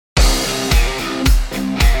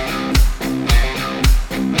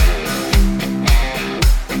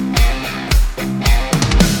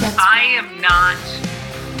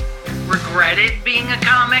being a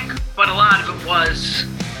comic, but a lot of it was,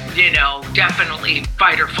 definitely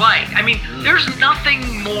fight or flight. I mean, there's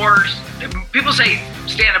nothing more. People say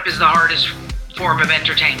stand-up is the hardest form of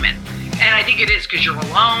entertainment. And I think it is because you're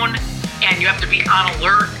alone and you have to be on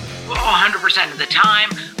alert 100% of the time.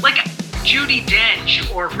 Like Judi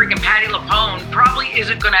Dench or freaking Patti LuPone probably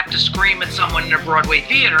isn't going to have to scream at someone in a Broadway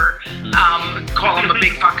theater, call them a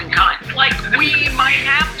big fucking cunt. Like we might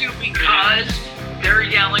have to because they're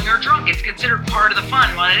yelling or drunk. It's considered part of the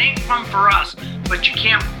fun. Well, it ain't fun for us, but you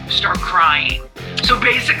can't start crying. So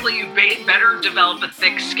basically you better develop a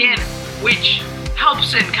thick skin, which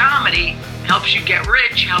helps in comedy, helps you get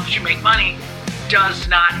rich, helps you make money, does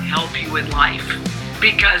not help you in life.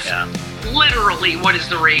 Because literally what is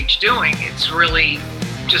the rage doing? It's really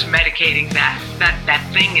just medicating that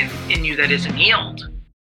thing in you that isn't healed.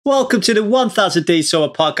 Welcome to the 1000 Days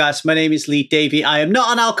Sober podcast. My name is Lee Davey. I am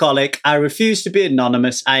not an alcoholic. I refuse to be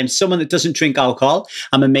anonymous. I am someone that doesn't drink alcohol.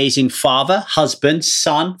 I'm an amazing father, husband,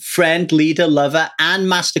 son, friend, leader, lover, and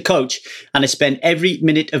master coach. And I spend every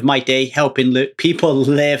minute of my day helping people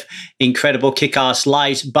live incredible kick-ass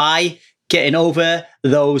lives by getting over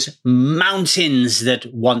those mountains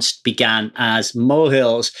that once began as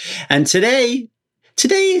molehills. And today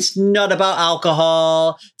is not about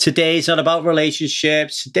alcohol. Today is not about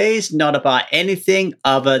relationships. Today is not about anything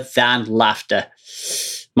other than laughter.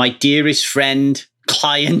 My dearest friend,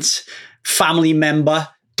 client, family member,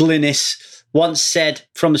 Glynis, once said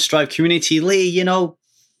from the Strive community, Lee,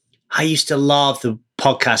 I used to love the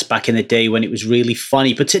podcast back in the day when it was really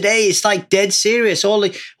funny, but today it's like dead serious. All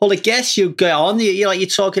the guests you get on, you're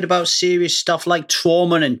talking about serious stuff like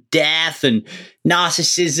trauma and death and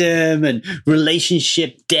narcissism and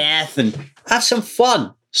relationship death, and have some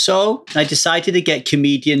fun. So I decided to get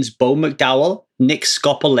comedians Bo McDowell, Nick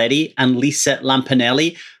Scopoletti, and Lisa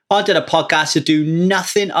Lampanelli onto the podcast to do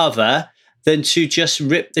nothing other than to just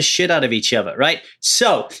rip the shit out of each other, right?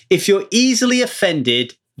 So if you're easily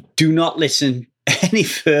offended, do not listen any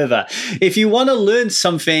further. If you want to learn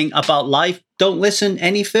something about life, don't listen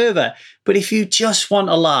any further. But if you just want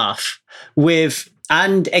to laugh with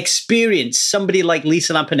and experience somebody like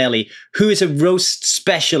Lisa Lampanelli, who is a roast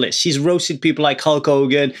specialist. She's roasted people like Hulk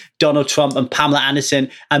Hogan, Donald Trump, and Pamela Anderson.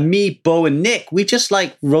 And me, Bo, and Nick, we just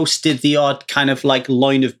roasted the odd kind of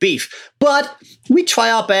loin of beef. But we try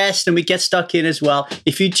our best and we get stuck in as well.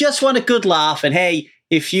 If you just want a good laugh, and hey,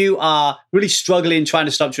 if you are really struggling trying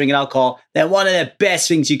to stop drinking alcohol, then one of the best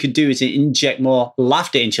things you could do is to inject more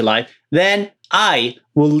laughter into your life. Then I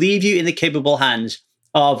will leave you in the capable hands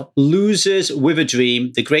of Losers with a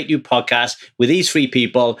Dream, the great new podcast with these three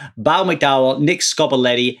people, Bo McDowell, Nick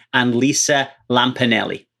Scopoletti, and Lisa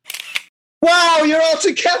Lampanelli. Wow, you're all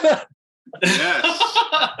together. Yes.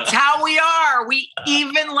 It's how we are. We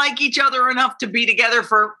even like each other enough to be together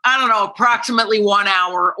for, approximately 1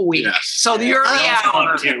 hour a week. Yes. So the early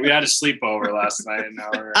hour. We had a sleepover last night.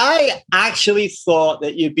 I actually thought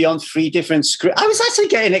that you'd be on 3 different screens. I was actually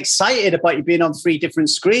getting excited about you being on 3 different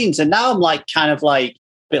screens. And now I'm a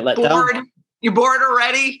bit let bored? down. You bored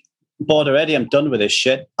already? Bored already. I'm done with this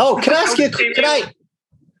shit. Oh, can I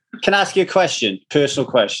ask you a question? Personal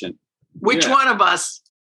question. Which one of us?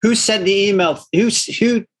 Who sent the email? Who sent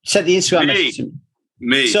the Instagram message to me?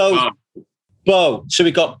 Me. So, Bo. So we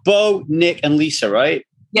got Bo, Nick, and Lisa, right?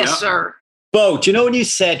 Yes, sir. Bo, do you know when you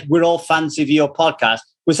said we're all fans of your podcast?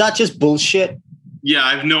 Was that just bullshit? Yeah,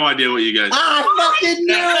 I have no idea what you guys. I fucking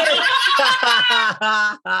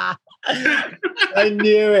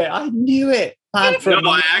knew it. I knew it.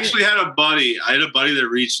 I actually had a buddy. I had a buddy that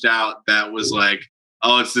reached out that was like,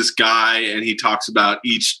 "Oh, it's this guy, and he talks about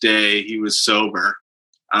each day he was sober."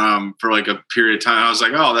 For a period of time. I was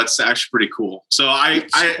like, oh, that's actually pretty cool. So I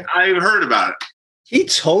heard about it. He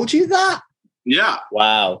told you that? Yeah.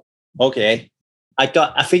 Wow. Okay.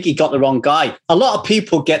 I think he got the wrong guy. A lot of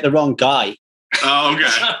people get the wrong guy. Oh, okay.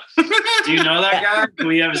 Do you know that guy? Do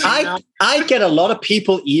we have his email? I get a lot of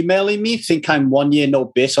people emailing me, think I'm 1 year no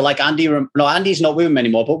beer. So Andy's not with him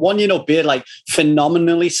anymore, but 1 year no beer,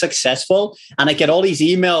 phenomenally successful. And I get all these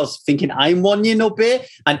emails thinking I'm 1 year no beer.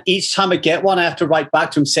 And each time I get one, I have to write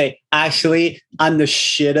back to him and say, actually, I'm the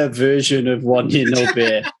shitter version of 1 year no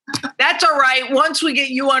beer. That's all right. Once we get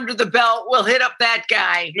you under the belt, we'll hit up that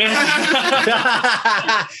guy.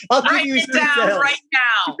 I'll give you his details right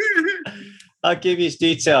now. I'll give you his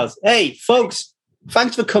details. Hey, folks,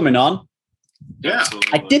 thanks for coming on. Yeah.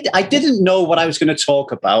 I didn't know what I was going to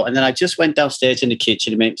talk about. And then I just went downstairs in the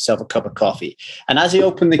kitchen to make myself a cup of coffee. And as I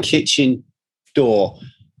opened the kitchen door,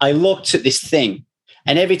 I looked at this thing.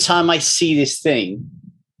 And every time I see this thing,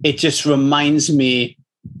 it just reminds me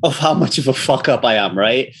of how much of a fuck up I am,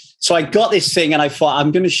 right? So I got this thing and I thought,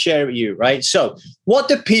 I'm going to share it with you, right? So what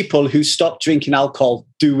do people who stop drinking alcohol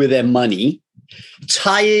do with their money?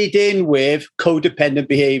 Tied in with codependent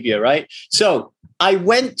behavior, right? So I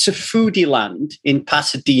went to Foodie Land in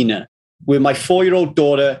Pasadena with my 4-year-old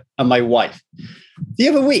daughter and my wife. The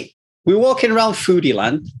other week, we were walking around Foodie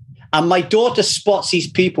Land and my daughter spots these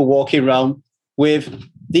people walking around with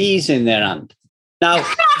these in their hand. Now,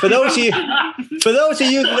 for those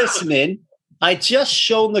of you listening, I just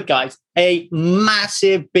shown the guys a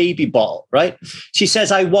massive baby bottle, right? She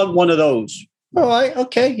says, I want one of those. All right,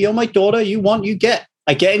 okay, you're my daughter. You want, you get.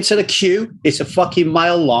 I get into the queue. It's a fucking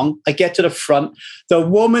mile long. I get to the front. The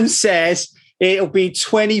woman says it'll be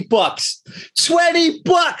 $20.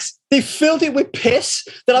 $20. They filled it with piss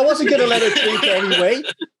that I wasn't going to let her drink anyway.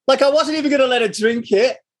 Like I wasn't even going to let her drink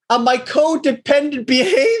it. And my codependent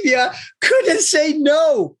behavior couldn't say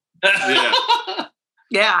no.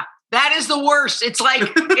 Yeah, that is the worst. It's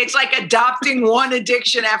like adopting one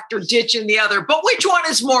addiction after ditching the other. But which one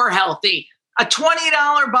is more healthy? A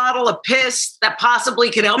 $20 bottle of piss that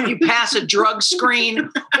possibly could help you pass a drug screen,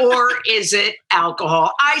 or is it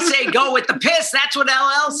alcohol? I say go with the piss. That's what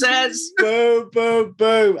LL says. Boom, boom,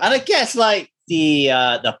 boom. And I guess like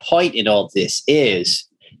the point in all this is,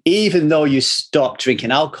 even though you stop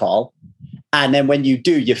drinking alcohol, and then when you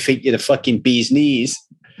do, you think you're the fucking bee's knees,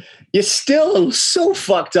 you're still so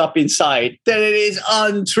fucked up inside that it is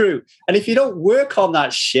untrue. And if you don't work on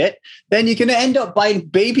that shit, then you're going to end up buying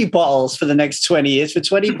baby bottles for the next 20 years for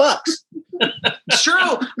 $20. It's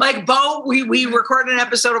true. Like Bo, we recorded an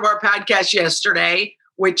episode of our podcast yesterday,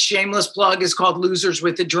 which shameless plug is called Losers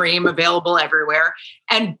with a Dream, available everywhere.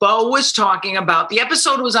 And Bo was talking about, the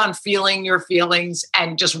episode was on feeling your feelings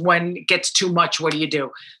and just when it gets too much, what do you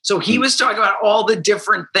do? So he was talking about all the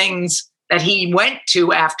different things that he went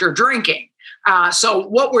to after drinking. So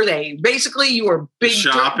what were they? Basically, you were big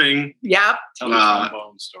shopping. Yep. Tell the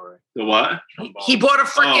trombone story. The what? He bought a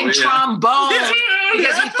freaking trombone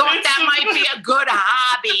because he thought that might be a good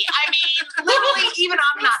hobby. I mean, literally, even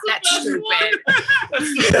I'm not that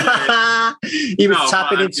stupid. He was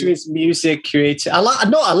tapping into his music creator. I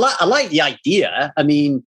like the idea. I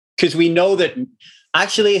mean, because we know that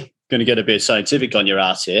actually. Going to get a bit scientific on your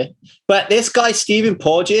ass here. But this guy, Stephen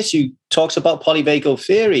Porges, who talks about polyvagal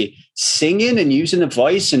theory, singing and using the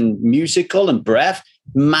voice and musical and breath,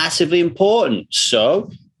 massively important. So,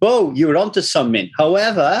 Bo, you were onto something.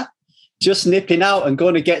 However, just nipping out and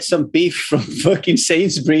going to get some beef from fucking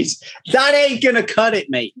Sainsbury's, that ain't going to cut it,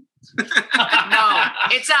 mate. No,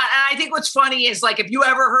 it's not. And I think what's funny is like, if you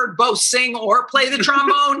ever heard Bo sing or play the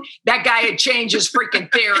trombone, that guy had changed his freaking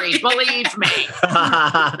theory. Believe me.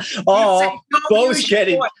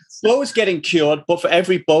 Bo's getting cured, but for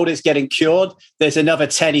every Bo that's getting cured, there's another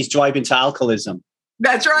 10 he's driving to alcoholism.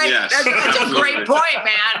 That's right. Yes. That's a great point,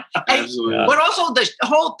 man. Absolutely. But also the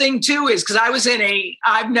whole thing too is because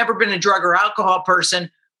I've never been a drug or alcohol person,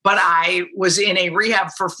 but I was in a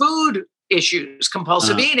rehab for food issues,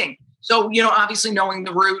 compulsive eating. So, obviously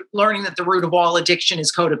learning that the root of all addiction is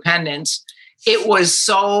codependence. It was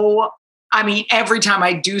so, every time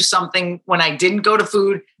I do something when I didn't go to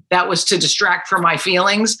food, that was to distract from my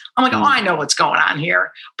feelings. I'm like, I know what's going on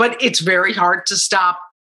here. But it's very hard to stop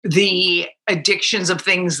the addictions of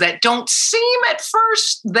ththings that don't seem at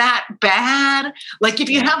first that bad. Like if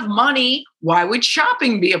you have money, why would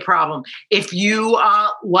shopping be a problem? If you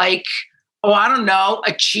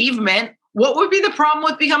achievement, what would be the problem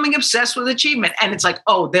with becoming obsessed with achievement? And it's like,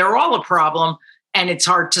 they're all a problem. And it's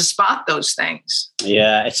hard to spot those things.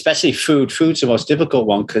 Yeah, especially food. Food's the most difficult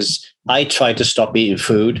one because I tried to stop eating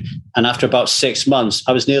food. And after about 6 months,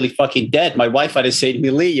 I was nearly fucking dead. My wife had to say to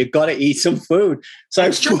me, Lee, you got to eat some food. So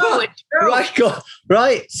it's true.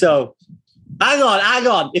 Right. So hang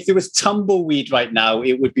on. If there was tumbleweed right now,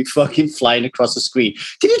 it would be fucking flying across the screen.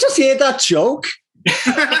 Did you just hear that joke?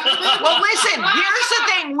 Well, listen, here's the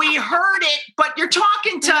thing. We heard it, but you're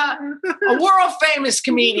talking to a world famous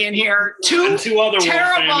comedian here. Two other world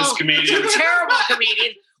famous comedians. Two terrible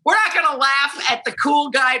comedians. We're not going to laugh at the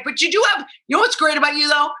cool guy, but you do have, what's great about you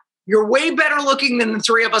though? You're way better looking than the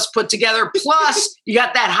three of us put together. Plus, you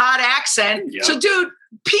got that hot accent. Yep. So, dude,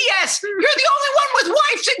 P.S., you're the only one with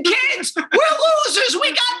wives and kids. We're losers.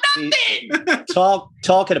 We got nothing.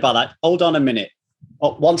 Talking about that. Hold on a minute.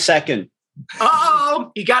 1 second.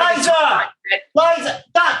 You got Liza,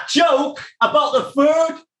 that joke about the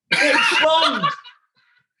food, it's wrong.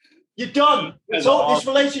 You're done. This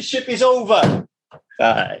relationship is over.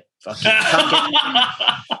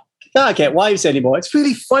 don't get wives anymore. It's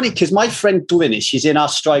really funny because my friend Glynis, she's in our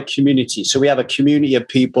Stripe community. So we have a community of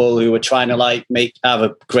people who are trying to like have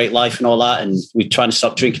a great life and all that. And we're trying to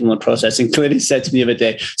stop drinking in the process. And Glynis said to me the other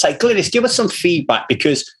day, it's like, Glynis, give us some feedback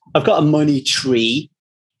because I've got a money tree.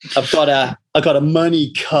 I've got a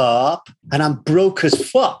money cup and I'm broke as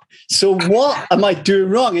fuck. So what am I doing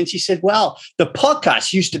wrong? And she said, well, the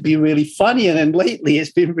podcast used to be really funny. And then lately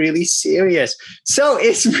it's been really serious. So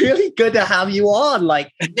it's really good to have you on.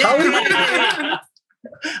 Like,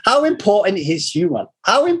 how important is humor?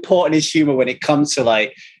 How important is humor when it comes to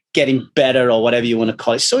like getting better or whatever you want to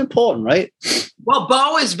call it? It's so important, right? Well,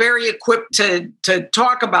 Bo is very equipped to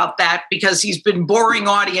talk about that because he's been boring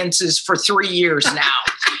audiences for 3 years now.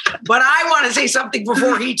 But I want to say something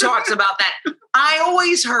before he talks about that. I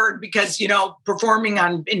always heard, because, you know, performing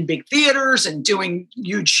in big theaters and doing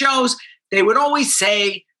huge shows, they would always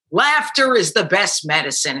say, laughter is the best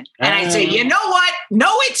medicine. And I'd say, you know what?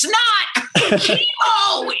 No, it's not.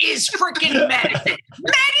 Chemo is freaking medicine.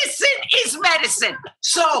 Medicine is medicine.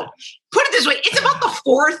 So put it this way, it's about the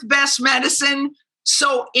fourth best medicine.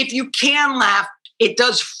 So if you can laugh, it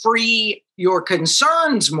does free your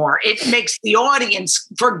concerns more. It makes the audience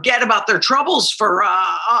forget about their troubles for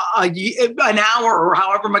an hour or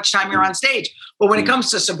however much time you're on stage. But when it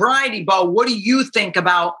comes to sobriety, Bo, what do you think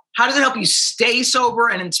about how does it help you stay sober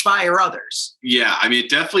and inspire others? Yeah, I mean, it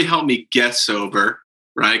definitely helped me get sober,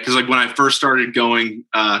 right? Because like when I first started going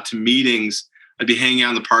to meetings, I'd be hanging out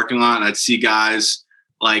in the parking lot and I'd see guys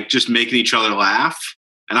like just making each other laugh.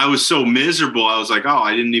 And I was so miserable. I was like, oh,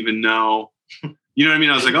 I didn't even know. You know what I mean?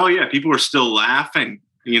 I was like, oh yeah, people are still laughing,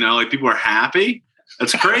 you know, like people are happy.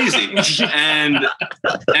 That's crazy. and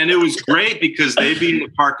it was great because they'd be in the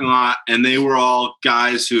parking lot and they were all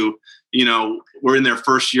guys who, you know, were in their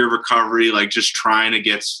first year of recovery, like just trying to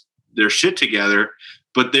get their shit together,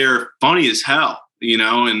 but they're funny as hell, you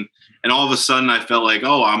know? And all of a sudden I felt like,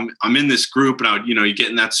 oh, I'm in this group and you get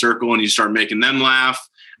in that circle and you start making them laugh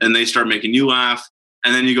and they start making you laugh.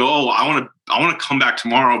 And then you go, oh, I want to come back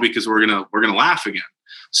tomorrow because we're gonna laugh again.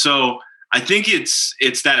 So I think it's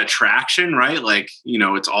that attraction, right? Like, you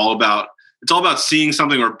know, it's all about seeing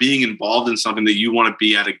something or being involved in something that you want to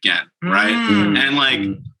be at again, right? Mm-hmm. And like,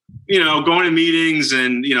 you know, going to meetings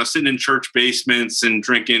and, you know, sitting in church basements and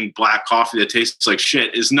drinking black coffee that tastes like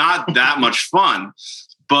shit is not that much fun.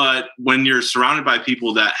 But when you're surrounded by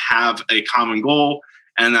people that have a common goal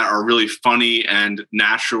and that are really funny and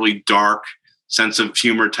naturally dark sense of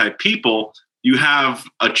humor type people, you have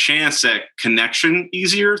a chance at connection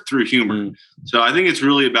easier through humor. So I think it's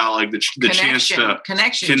really about like the chance to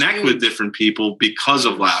connect with different people because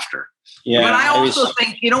of laughter. Yeah, but I also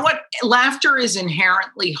think, you know what? Laughter is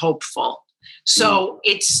inherently hopeful. So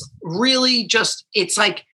it's really just, it's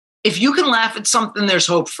like, if you can laugh at something, there's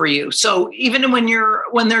hope for you. So even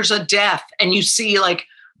when there's a death and you see like,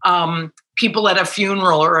 people at a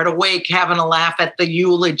funeral or at a wake having a laugh at the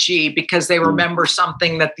eulogy because they remember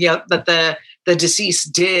something that the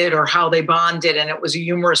deceased did or how they bonded and it was a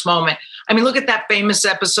humorous moment. I mean, look at that famous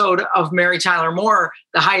episode of Mary Tyler Moore.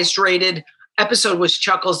 The highest rated episode was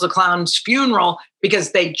Chuckles the Clown's funeral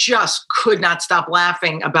because they just could not stop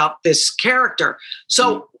laughing about this character.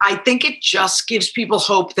 So I think it just gives people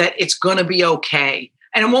hope that it's going to be okay.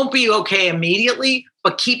 And it won't be okay immediately,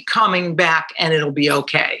 but keep coming back and it'll be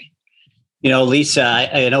okay. You know, Lisa,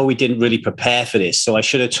 I know we didn't really prepare for this, so I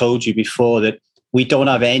should have told you before that we don't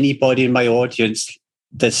have anybody in my audience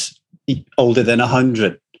that's older than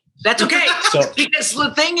 100. That's okay. Because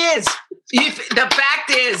the thing is, the fact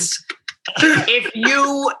is, if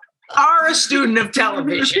you are a student of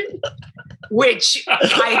television, which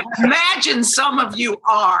I imagine some of you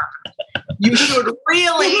are, you should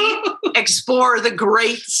really explore the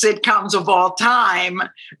great sitcoms of all time,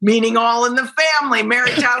 meaning All in the Family, Mary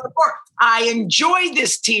Tyler Moore. I enjoy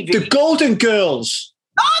this TV. The Golden Girls.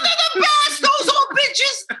 Oh, they're the best. Those old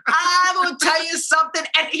bitches. I will tell you something.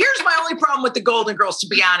 And here's my only problem with the Golden Girls, to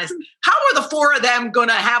be honest. How are the four of them going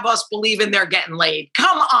to have us believing they're getting laid?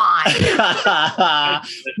 Come on.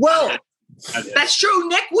 Well, that's true.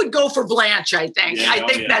 Nick would go for Blanche, I think. Yeah, I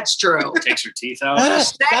think that's true. Takes her teeth out.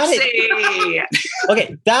 Sexy.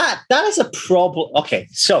 Okay, that is a problem. Okay,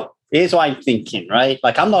 so here's what I'm thinking, right?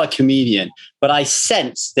 Like, I'm not a comedian, but I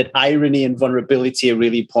sense that irony and vulnerability are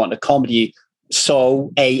really important to comedy.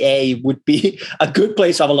 So AA would be a good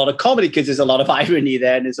place to have a lot of comedy because there's a lot of irony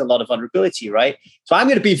there and there's a lot of vulnerability, right? So I'm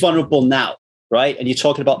going to be vulnerable now, right? And you're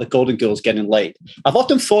talking about the Golden Girls getting laid. I've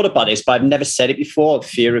often thought about this, but I've never said it before,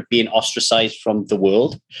 fear of being ostracized from the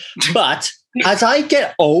world. But as I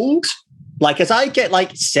get old, like as I get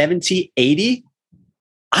like 70, 80,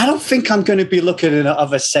 I don't think I'm going to be looking at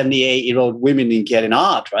other 78-year-old women and getting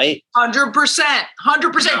hard, right? 100%. 100%.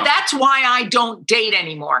 No. That's why I don't date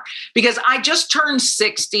anymore, because I just turned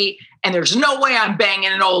 60 and there's no way I'm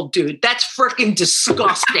banging an old dude. That's freaking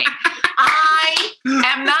disgusting.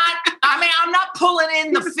 I'm not pulling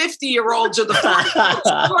in the 50-year-olds or the 40-year-olds.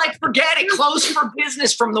 I'm like, forget it. Close for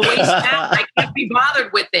business from the waist down. I can't be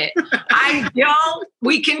bothered with it.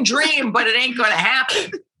 We can dream, but it ain't going to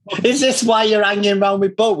happen. Is this why you're hanging around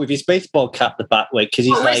with Bo with his baseball cap the back way? Because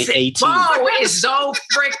he's like 18. Bo is so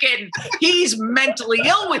freaking, he's mentally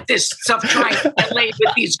ill with this stuff, trying to get laid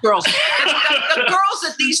with these girls. The girls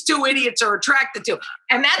that these two idiots are attracted to.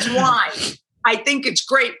 And that's why I think it's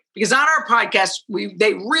great, because on our podcast,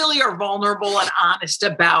 they really are vulnerable and honest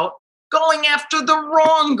about going after the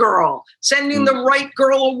wrong girl, sending the right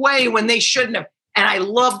girl away when they shouldn't have. And I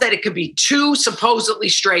love that it could be two supposedly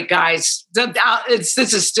straight guys. This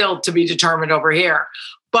is still to be determined over here.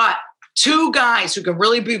 But two guys who can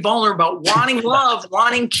really be vulnerable about wanting love,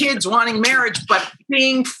 wanting kids, wanting marriage, but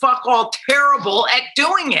being fuck all terrible at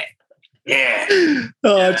doing it. Yeah.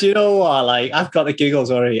 Oh, do you know what? Like, I've got the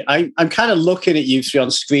giggles already. I'm kind of looking at you three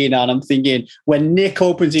on screen now, and I'm thinking, when Nick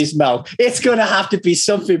opens his mouth, it's going to have to be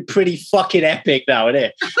something pretty fucking epic now, isn't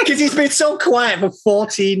it? Because he's been so quiet for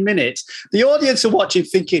 14 minutes. The audience are watching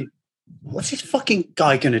thinking, what's this fucking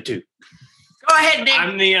guy going to do? Go ahead, Nick.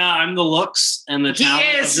 I'm the looks and the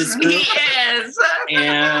talent of this group. He is.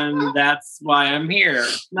 And that's why I'm here.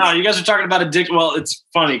 No, you guys are talking about addiction. Well, it's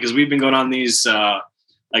funny because we've been going on these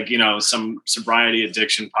some sobriety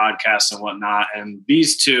addiction podcasts and whatnot. And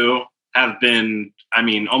these two have been,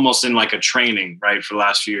 almost in like a training, right, for the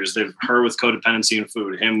last few years. They've her with codependency and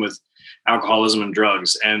food, him with alcoholism and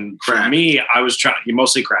drugs. And for me, I was trying,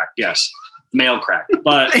 mostly crack, yes, male crack.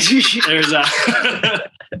 But there's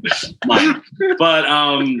mine.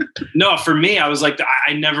 But no, for me, I was like,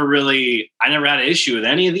 I never had an issue with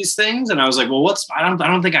any of these things. And I was like, well, I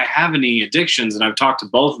don't think I have any addictions. And I've talked to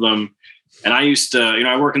both of them. And I used to,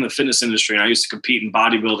 I work in the fitness industry, and I used to compete in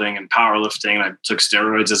bodybuilding and powerlifting. And I took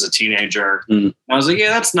steroids as a teenager. And I was like, yeah,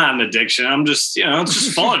 that's not an addiction. I'm just, it's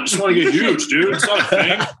just fun. I just want to get huge, dude. It's not a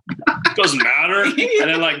thing. It doesn't matter. And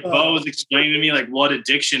then like Bo was explaining to me like what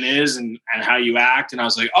addiction is and how you act. And I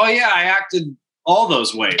was like, oh yeah, I acted all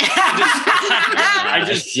those ways. I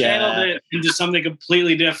just channeled it into something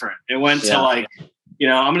completely different. It went to like,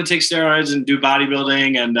 I'm going to take steroids and do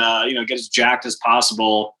bodybuilding and, get as jacked as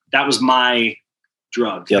possible. That was my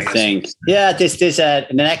drug. Your thing. Yeah, there's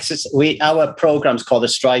an exercise. Our program's called the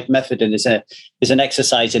Strive Method, and there's an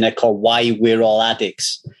exercise in there called Why We're All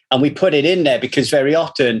Addicts. And we put it in there because very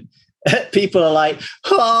often people are like,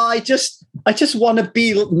 oh, I just want to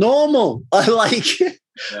be normal.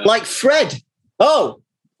 Like Fred. Oh,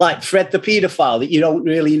 like Fred the pedophile that you don't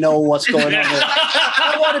really know what's going on with.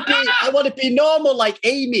 I want to be normal like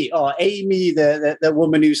Amy. Or Amy, the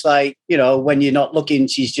woman who's like, when you're not looking,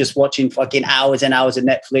 she's just watching fucking hours and hours of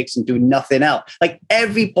Netflix and doing nothing else. Like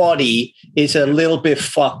everybody is a little bit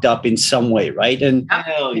fucked up in some way, right? And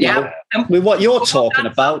with what you're talking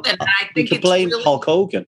about, you could blame Hulk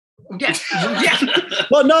Hogan. Yeah.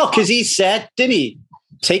 Well, no, because he said, didn't he?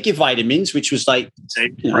 Take your vitamins, which was like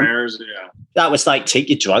take prayers. That was like take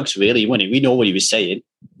your drugs, really, wasn't it? We know what he was saying.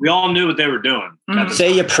 We all knew what they were doing.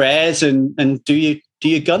 Say your prayers and do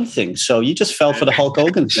your gun thing. So you just fell for the Hulk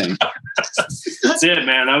Hogan thing. That's it,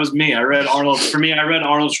 man. That was me. I read Arnold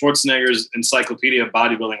Schwarzenegger's Encyclopedia of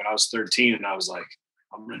Bodybuilding when I was 13, and I was like,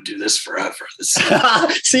 I'm going to do this forever.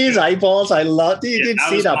 See his eyeballs? I loved it. You didn't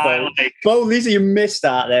see that, Bo. Bo, Lisa, you missed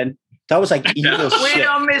that then. That was like evil shit. We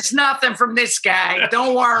don't miss nothing from this guy.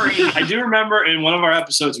 Don't worry. I do remember in one of our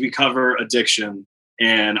episodes, we cover addiction.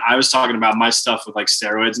 And I was talking about my stuff with like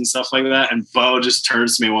steroids and stuff like that. And Bo just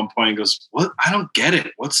turns to me at one point and goes, what? I don't get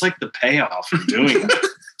it. What's like the payoff for doing it?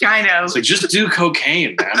 I know. It's like, just do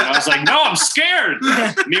cocaine, man. And I was like, no, I'm scared.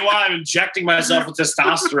 Meanwhile, I'm injecting myself with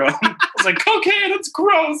testosterone. I was like, cocaine, that's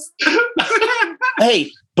gross.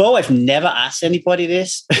 Hey, Bo, I've never asked anybody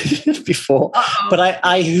this before, but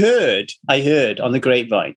I heard on the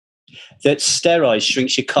grapevine that steroids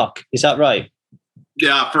shrinks your cock. Is that right?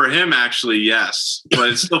 Yeah, for him, actually, yes. But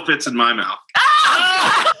it still fits in my mouth.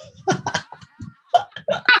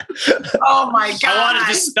 Oh, my God. I want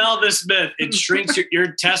to dispel this myth. It shrinks.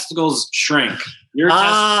 Your testicles shrink. Your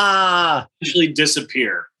testicles usually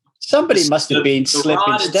disappear. Somebody must have been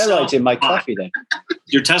slipping steroids in my coffee then.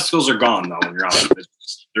 Your testicles are gone, though, when you're on it.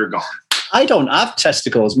 They're gone. I don't have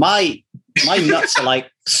testicles. My nuts are like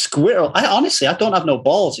squirrel. I don't have no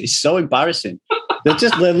balls. It's so embarrassing. They're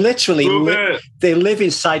literally they live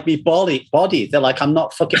inside me body. They're like, I'm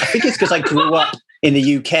not fucking. I think it's because I grew up in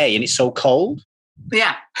the UK and it's so cold.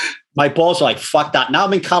 Yeah. My balls are like, fuck that. Now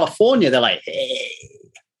I'm in California. They're like, hey.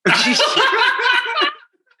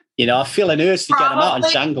 You know, I feel an urge to get them out and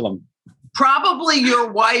jangle them. Probably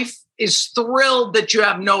your wife is thrilled that you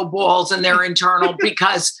have no balls and they're internal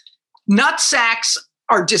because nut sacks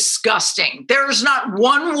are disgusting. There is not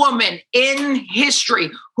one woman in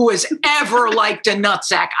history who has ever liked a nut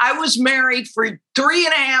sack. I was married for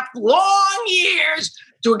 3.5 long years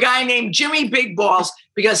to a guy named Jimmy Big Balls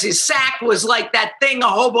because his sack was like that thing a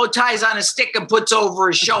hobo ties on a stick and puts over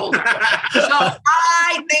his shoulder. So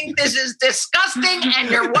I think this is disgusting,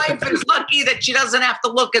 and your wife is lucky that she doesn't have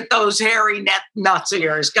to look at those hairy nuts of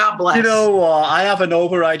yours. God bless. You know what? I have an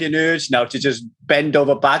overriding urge now to just bend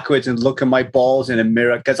over backwards and look at my balls in a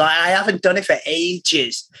mirror because I haven't done it for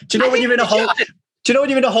ages. Do you know when you're in a whole... Do you know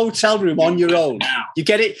when you're in a hotel room on your own? You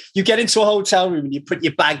get into a hotel room and you put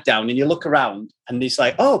your bag down and you look around and it's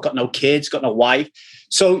like, oh, got no kids, got no wife.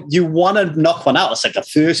 So you want to knock one out. That's like the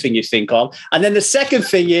first thing you think of. And then the second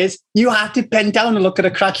thing is you have to bend down and look at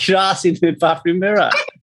a crack your ass in the bathroom mirror.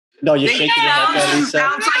 No, you're shaking your head there, Lisa.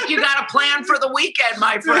 Sounds like you got a plan for the weekend,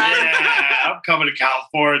 my friend. Yeah, I'm coming to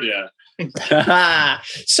California.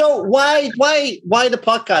 So why the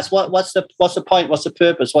podcast? What's the point? What's the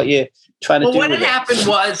purpose? What you trying to do? Well, what had happened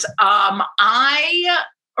was I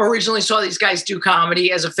originally saw these guys do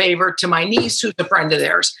comedy as a favor to my niece, who's a friend of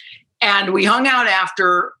theirs, and we hung out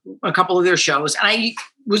after a couple of their shows. And I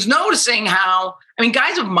was noticing how, I mean,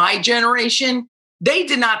 guys of my generation, they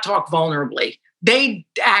did not talk vulnerably. They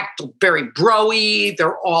act very bro-y.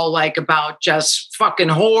 They're all like about just fucking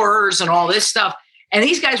whores and all this stuff. And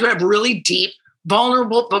these guys would have really deep,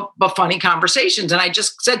 vulnerable, but funny conversations. And I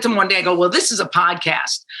just said to them one day, I go, well, this is a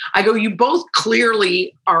podcast. I go, you both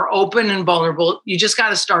clearly are open and vulnerable. You just got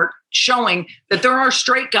to start showing that there are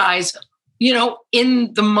straight guys, you know,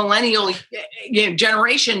 in the millennial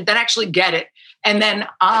generation that actually get it. And then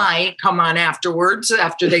I come on afterwards,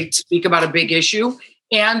 after they speak about a big issue.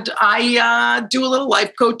 And I do a little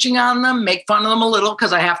life coaching on them, make fun of them a little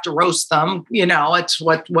because I have to roast them. You know, it's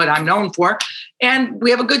what I'm known for. And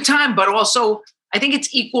we have a good time. But also, I think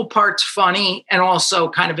it's equal parts funny and also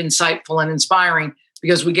kind of insightful and inspiring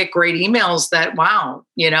because we get great emails that, wow,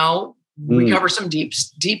 you know, we cover some deep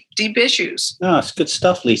issues. Oh, it's good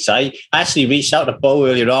stuff, Lisa. I actually reached out to Bo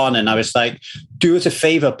earlier on and I was like, do us a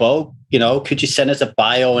favor, Bo. You know, could you send us a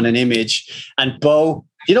bio and an image? And Bo,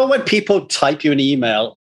 you know when people type you an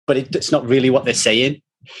email, but it's not really what they're saying?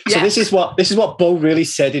 Yes. So this is what Bo really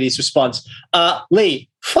said in his response. Lee,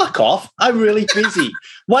 fuck off. I'm really busy.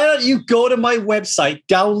 Why don't you go to my website,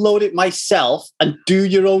 download it myself, and do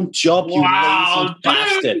your own job, you lazy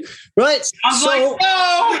bastard. Right? So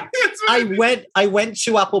I went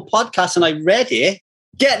to Apple Podcasts and I read it.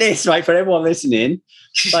 Get this, right, for everyone listening.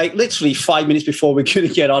 Like literally 5 minutes before we're going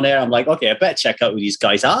to get on air, I'm like, okay, I better check out who these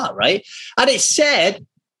guys are, right? And it said,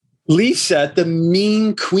 Lisa, the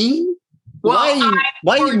mean queen? Well,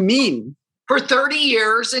 why are you mean? For 30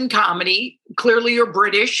 years in comedy, clearly you're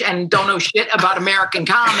British and don't know shit about American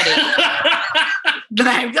comedy.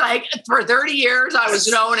 Like for 30 years, I was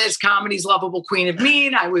known as comedy's lovable queen of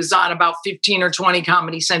mean. I was on about 15 or 20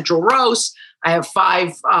 Comedy Central roasts. I have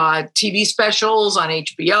 5 TV specials on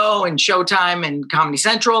HBO and Showtime and Comedy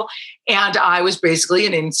Central. And I was basically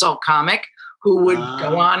an insult comic who would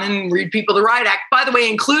go on and read people the riot act. By the way,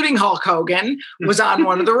 including Hulk Hogan was on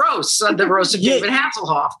one of the roasts, the roast of David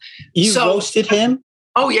Hasselhoff. You roasted him?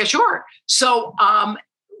 Oh, yeah, sure. So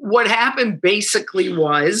what happened basically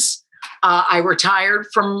was I retired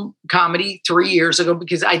from comedy 3 years ago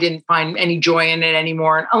because I didn't find any joy in it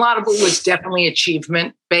anymore. And a lot of it was definitely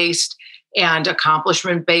achievement-based and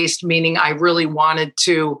accomplishment-based, meaning I really wanted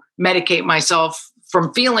to medicate myself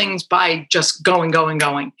from feelings by just going.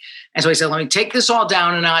 And so I said, let me take this all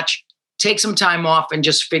down a notch, take some time off and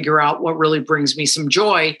just figure out what really brings me some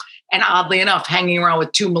joy. And oddly enough, hanging around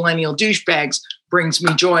with 2 millennial douchebags brings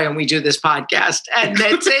me joy. And we do this podcast. And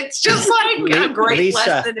it's just like a great Lisa,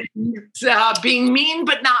 lesson in being mean,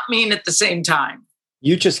 but not mean at the same time.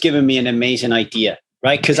 You just given me an amazing idea,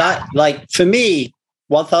 right? Because for me,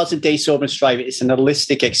 1,000 Days Sober and Strive, it's an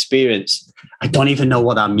holistic experience. I don't even know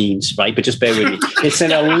what that means, right? But just bear with me. It's an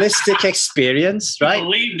holistic experience, right? I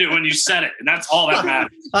believed it when you said it, and that's all that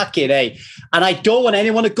matters. Fucking A. And I don't want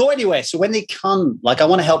anyone to go anywhere. So when they come, like, I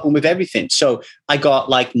want to help them with everything. So I got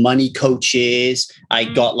like money coaches. I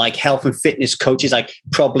got like health and fitness coaches. I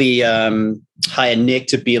probably hire Nick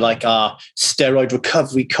to be like our steroid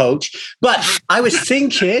recovery coach. But I was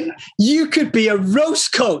thinking you could be a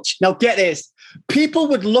roast coach. Now get this. People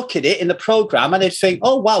would look at it in the program and they'd think,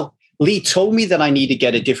 oh, wow, Lee told me that I need to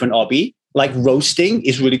get a different hobby. like roasting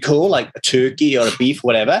is really cool, like a turkey or a beef,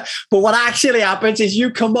 whatever. But what actually happens is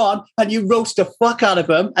you come on and you roast the fuck out of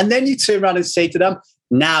them. And then you turn around and say to them,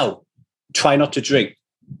 now try not to drink.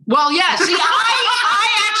 Well, yeah. See,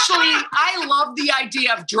 I love the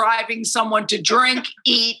idea of driving someone to drink,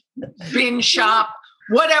 eat, binge shop,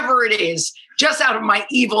 whatever it is, just out of my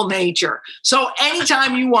evil nature. So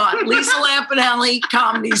anytime you want, Lisa Lampanelli,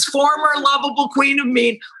 Comedy's former lovable queen of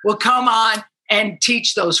meat, will come on and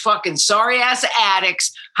teach those fucking sorry ass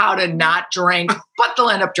addicts how to not drink, but they'll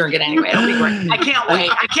end up drinking anyway. It'll be great. I can't wait.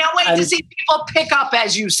 I can't wait to see people pick up,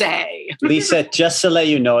 as you say. Lisa, just to let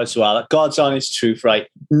you know as well, God's honest truth, right?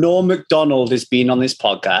 Norm Macdonald has been on this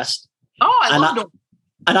podcast. Oh, I love Norm.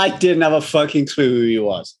 And I didn't have a fucking clue who he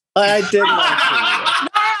was. I didn't have a clue.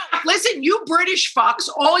 Listen, you British fucks,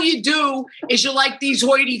 all you do is you like these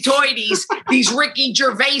hoity-toities, these Ricky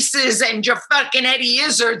Gervaises and your fucking Eddie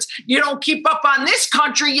Izzards. You don't keep up on this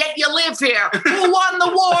country, yet you live here. Who won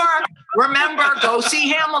the war? Remember, go see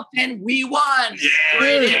Hamilton. We won. Yeah.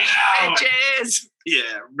 British bitches.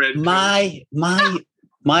 Yeah. Red My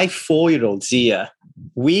 4-year-old Zia,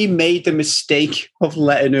 we made the mistake of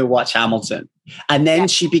letting her watch Hamilton. And then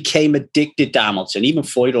she became addicted to Hamilton. Even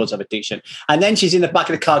 4-year-olds have addiction. And then she's in the back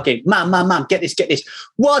of the car going, Mom, get this.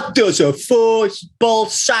 What does a ball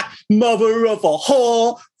sack mother of a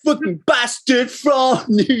whore fucking bastard from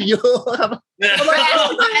New York?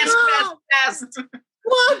 Best.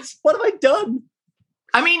 What have I done?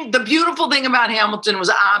 I mean, the beautiful thing about Hamilton was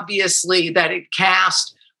obviously that it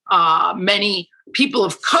cast many people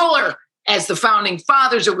of color as the founding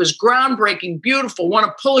fathers. It was groundbreaking, beautiful, won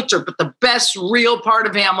a Pulitzer. But the best real part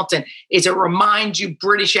of Hamilton is it reminds you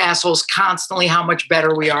British assholes constantly how much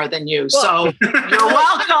better we are than you. So you're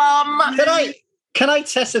welcome. Can I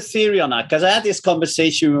test a theory on that? Because I had this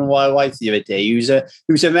conversation with my wife the other day. Who's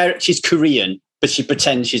American? She's Korean, but she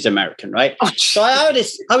pretends she's American, right? Oh, so I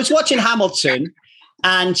was watching Hamilton,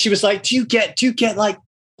 and she was like, "Do you get like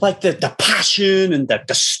the passion and the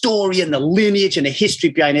story and the lineage and the history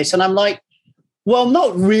behind this?" And I'm like, well,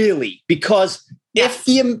 not really, because if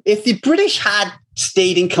the British had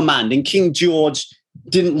stayed in command and King George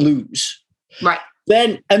didn't lose, right,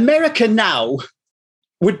 then America now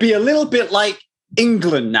would be a little bit like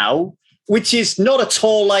England now, which is not at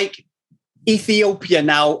all like Ethiopia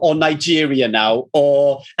now or Nigeria now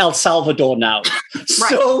or El Salvador now. Right.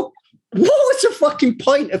 So what was the fucking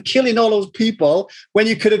point of killing all those people when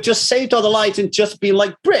you could have just saved all the lives and just been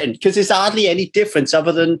like Britain? Because there's hardly any difference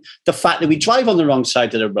other than the fact that we drive on the wrong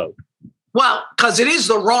side of the road. Well, because it is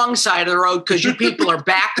the wrong side of the road because you people are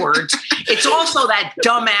backwards. It's also that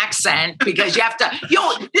dumb accent because you have to,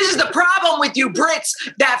 this is the problem with you Brits,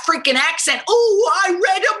 that freaking accent. Oh, I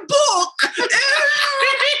read a book.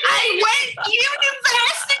 I went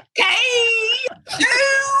university.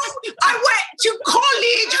 I went to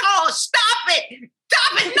college. Oh, stop it.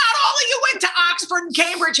 Stop it. Not all of you went to Oxford and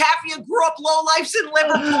Cambridge. Half of you grew up lowlifes in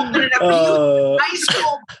Liverpool and in a beautiful high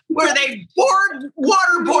school where they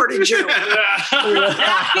waterboarded you.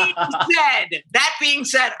 That being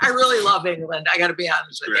said, I really love England. I got to be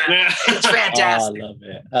honest with you. It's fantastic.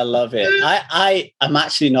 I love it. I'm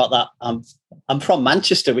actually not that. I'm from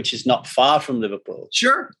Manchester, which is not far from Liverpool.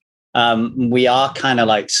 Sure. We are kind of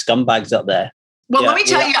like scumbags up there. Well, let me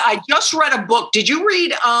tell you, I just read a book. Did you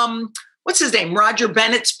read what's his name? Roger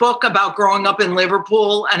Bennett's book about growing up in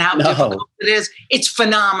Liverpool and how difficult it is. It's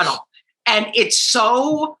phenomenal. And it's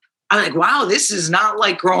so, I'm like, wow, this is not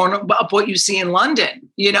like growing up what you see in London,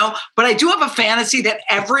 But I do have a fantasy that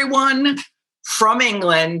everyone from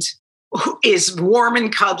England is warm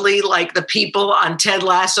and cuddly like the people on Ted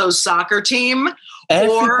Lasso's soccer team.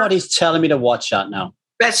 Everybody's telling me to watch that now.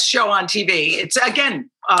 Best show on TV. It's,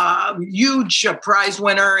 again, huge prize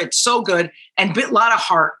winner. It's so good and a lot of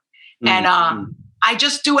heart. And I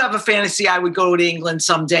just do have a fantasy I would go to England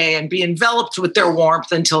someday and be enveloped with their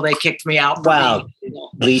warmth until they kicked me out. Wow,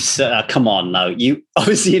 Lisa, come on now. You're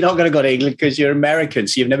not going to go to England because you're American,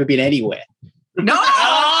 so you've never been anywhere. No,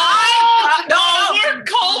 we're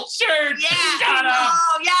cultured. Yeah, shut up.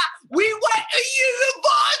 Oh, yeah. We went to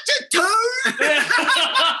university.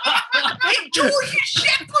 Enjoy your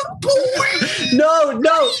shepherd boy. No.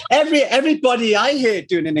 Everybody I hear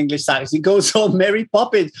doing an English accent goes on Mary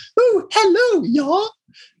Poppins. Oh, hello, y'all.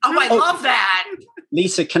 Oh, I love that.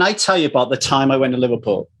 Lisa, can I tell you about the time I went to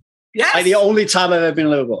Liverpool? Yes. Like the only time I've ever been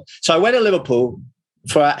to Liverpool. So I went to Liverpool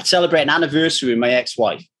to celebrate an anniversary with my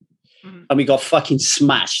ex-wife. Mm-hmm. And we got fucking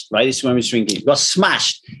smashed, right? This is when we were drinking. We got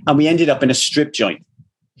smashed and we ended up in a strip joint.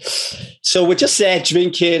 So we're just there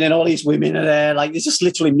drinking and all these women are there. Like, it's just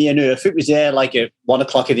literally me and her. If it was there like at 1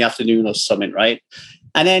 o'clock in the afternoon or something, right?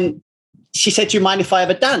 And then she said, do you mind if I have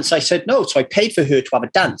a dance? I said, no. So I paid for her to have a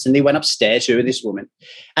dance. And they went upstairs, her and this woman.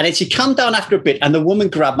 And then she calmed down after a bit and the woman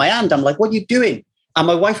grabbed my hand. I'm like, what are you doing? And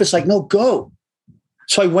my wife was like, no, go.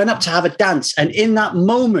 So I went up to have a dance. And in that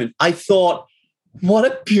moment, I thought, what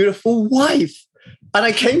a beautiful wife. And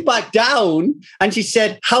I came back down and she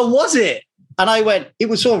said, how was it? And I went, it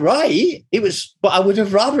was all right. But I would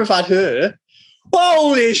have rather have had her.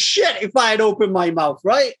 Holy shit, if I had opened my mouth,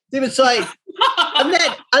 right? It was like,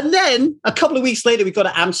 and then a couple of weeks later, we go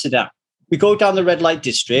to Amsterdam. We go down the red light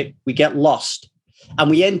district, we get lost,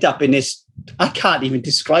 and we end up in this, I can't even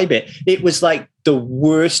describe it. It was like the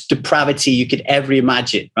worst depravity you could ever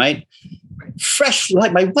imagine, right? Fresh,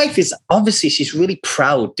 like my wife is, obviously she's really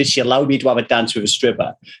proud that she allowed me to have a dance with a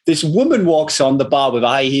stripper. This woman walks on the bar with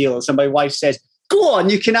high heels and my wife says, go on,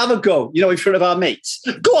 you can have a go, in front of our mates.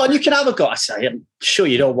 Go on, you can have a go. I say, I'm sure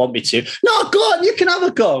you don't want me to. No, go on, you can have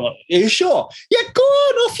a go. Are you sure? Yeah, go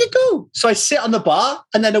on, off you go. So I sit on the bar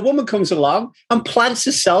and then a woman comes along and plants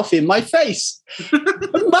herself in my face.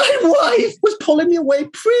 My wife was pulling me away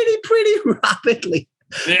pretty rapidly.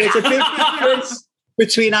 There's a big difference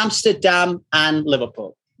between Amsterdam and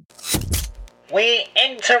Liverpool. We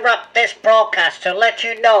interrupt this broadcast to let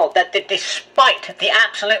you know that despite the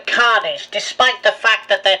absolute carnage, despite the fact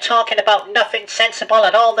that they're talking about nothing sensible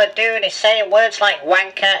and all they're doing is saying words like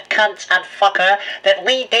wanker, cunt and fucker, that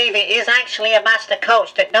Lee Davey is actually a master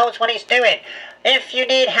coach that knows what he's doing. If you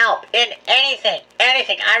need help in anything,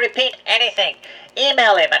 I repeat, anything,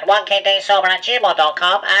 email him at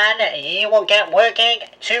 1kdaysober@gmail.com and he will get working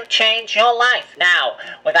to change your life. Now,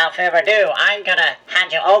 without further ado, I'm going to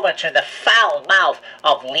hand you over to the foul mouth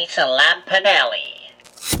of Lisa Lampanelli.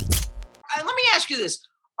 Let me ask you this.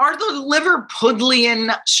 Are the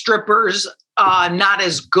Liverpudlian strippers not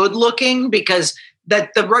as good looking? Because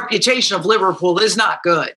the reputation of Liverpool is not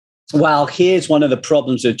good. Well, here's one of the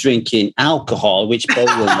problems of drinking alcohol, which Bo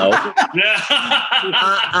will know.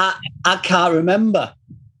 I can't remember.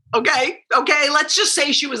 Okay. Let's just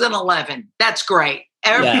say she was an 11. That's great.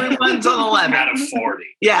 Everyone's an 11. Out of 40.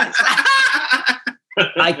 Yes.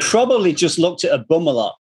 I probably just looked at a bum a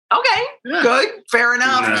lot. Okay, good. Fair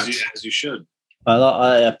enough. As you should.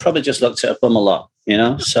 I probably just looked at a bum a lot,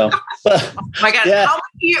 so. My God. Yeah.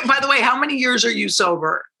 By the way, how many years are you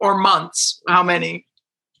sober? Or months? How many?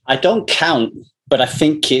 I don't count, but I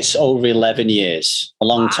think it's over 11 years, a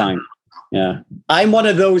long time. Yeah. I'm one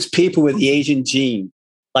of those people with the Asian gene.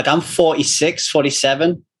 Like I'm 46,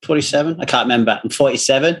 47. I can't remember. I'm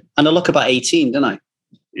 47 and I look about 18, don't I?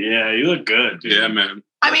 Yeah, you look good, dude. Yeah, man.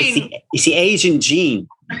 I mean, it's the Asian gene.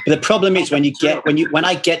 But the problem is when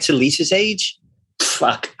I get to Lisa's age,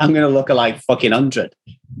 fuck, I'm going to look like fucking 100.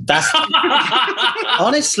 That's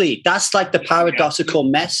honestly, that's like the paradoxical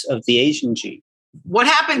mess of the Asian gene. what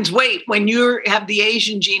happens? Wait, when you have the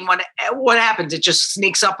Asian gene, what happens? It just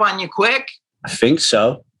sneaks up on you quick? I think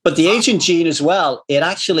so. But the Asian gene as well, it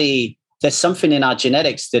actually, there's something in our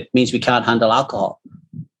genetics that means we can't handle alcohol.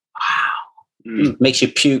 Wow. Makes you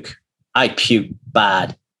puke. I puke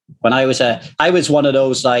bad. When I was one of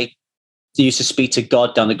those, like, they used to speak to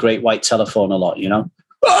God down the Great White Telephone a lot, you know?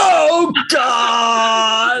 Oh,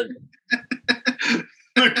 God!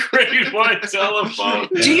 The Great White Telephone.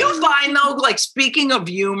 Do you find, though, like, speaking of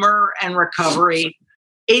humor and recovery,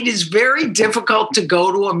 it is very difficult to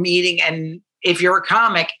go to a meeting and, if you're a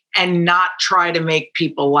comic, and not try to make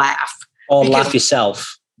people laugh. Or laugh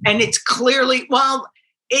yourself. And it's clearly,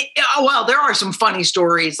 there are some funny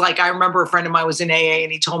stories. Like, I remember a friend of mine was in AA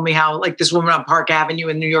and he told me how, like, this woman on Park Avenue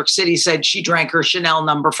in New York City said she drank her Chanel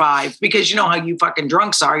No. 5 because you know how you fucking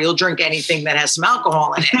drunks are. You'll drink anything that has some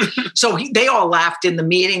alcohol in it. So they all laughed in the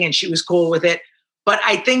meeting and she was cool with it. But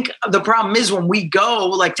I think the problem is when we go,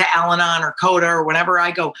 like, to Al-Anon or Coda or whenever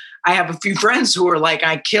I go, I have a few friends who are like,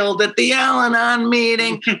 I killed at the Al-Anon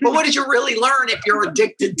meeting. But what did you really learn if you're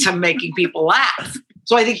addicted to making people laugh?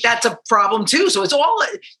 So I think that's a problem too. So it's all,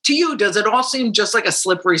 to you, does it all seem just like a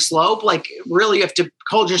slippery slope? Like, really, you have to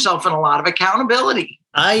hold yourself in a lot of accountability.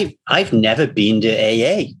 I've never been to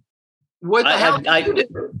AA. What the hell did you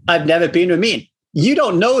do? I've never been to a meeting. You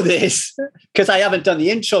don't know this because I haven't done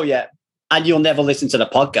the intro yet. And you'll never listen to the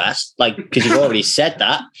podcast, like, because you've already said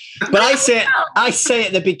that. But I say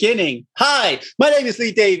at the beginning, hi, my name is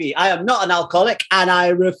Lee Davey. I am not an alcoholic and I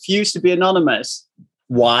refuse to be anonymous.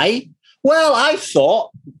 Why? Well, I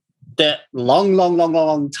thought that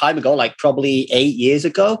long time ago, like probably 8 years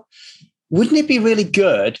ago, wouldn't it be really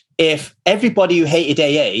good if everybody who hated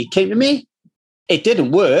AA came to me? It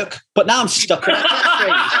didn't work, but now I'm stuck with a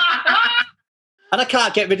catchphrase. And I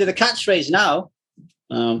can't get rid of the catchphrase now.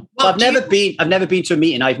 I've never been to a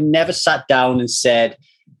meeting. I've never sat down and said,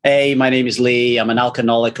 hey, my name is Lee, I'm an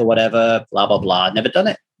alcoholic or whatever, blah, blah, blah. Never done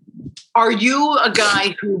it. Are you a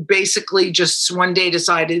guy who basically just one day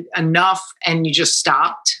decided enough and you just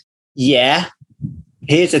stopped? Yeah.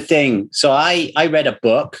 Here's the thing. So I read a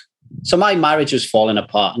book. So my marriage was falling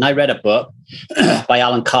apart, and I read a book by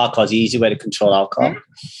Alan Carr called The Easy Way to Control Alcohol.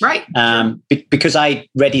 Right. Because I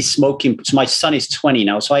read his smoking. So my son is 20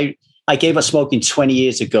 now. So I gave up smoking 20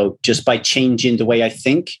 years ago just by changing the way I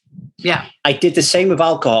think. Yeah. I did the same with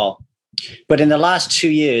alcohol. But in the last 2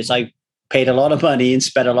 years, I paid a lot of money and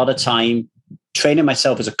spent a lot of time training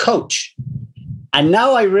myself as a coach. And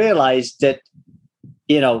now I realize that,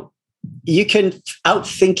 you can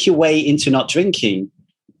outthink your way into not drinking,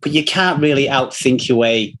 but you can't really outthink your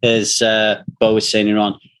way, as Bo was saying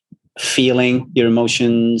on, feeling your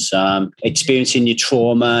emotions, experiencing your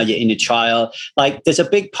trauma, your inner child. Like, there's a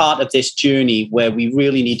big part of this journey where we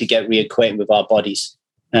really need to get reacquainted with our bodies.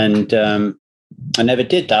 And I never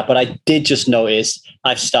did that, but I did just notice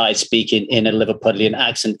I've started speaking in a Liverpudlian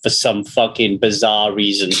accent for some fucking bizarre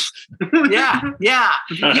reason. Yeah.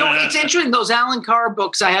 It's interesting. Those Alan Carr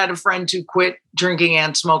books, I had a friend who quit drinking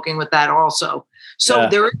and smoking with that also. So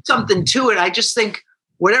there is something to it. I just think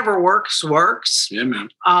whatever works. Yeah, man.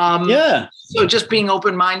 So just being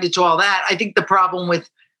open-minded to all that. I think the problem with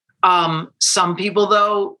some people,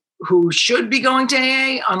 though, who should be going to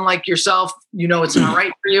AA, unlike yourself, it's not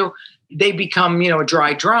right for you. They become, a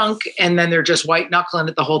dry drunk, and then they're just white knuckling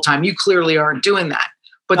it the whole time. You clearly aren't doing that.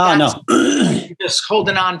 But that's just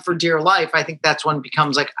holding on for dear life. I think that's when it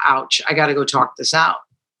becomes like, ouch, I got to go talk this out.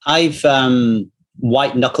 I've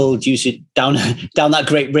white knuckled, using down that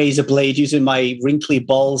great razor blade, using my wrinkly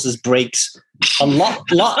balls as brakes on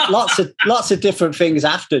lots of different things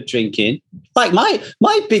after drinking. Like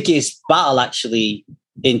my biggest battle actually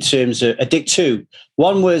in terms of two.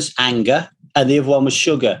 One was anger, and the other one was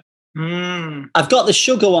sugar. I've got the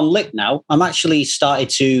sugar one licked now. I'm actually started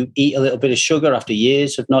to eat a little bit of sugar after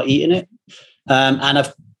years of not eating it. And I'm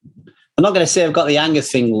not going to say I've got the anger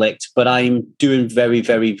thing licked, but I'm doing very,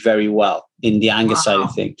 very, very well in the anger side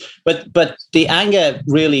of things. But the anger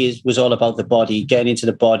really was all about the body, getting into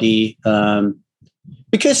the body.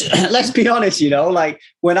 Because let's be honest, like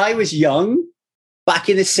when I was young, back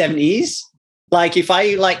in the 70s, like if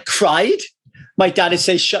I cried, my dad would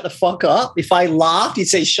say, shut the fuck up. If I laughed, he'd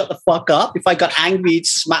say, shut the fuck up. If I got angry, he'd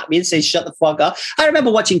smack me and say, shut the fuck up. I remember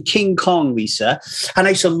watching King Kong, Lisa, and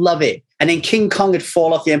I used to love it. And then King Kong would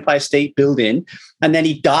fall off the Empire State Building, and then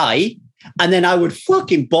he'd die. And then I would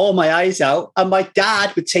fucking bawl my eyes out, and my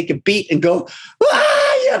dad would take a beat and go,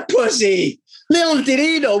 you pussy. Little did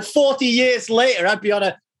he know, 40 years later, I'd be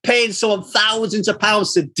paying someone thousands of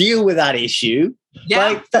pounds to deal with that issue. Yeah.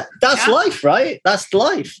 Like, that's life, right? That's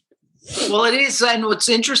life. Well, it is. And what's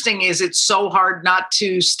interesting is it's so hard not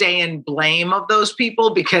to stay in blame of those people,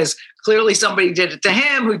 because clearly somebody did it to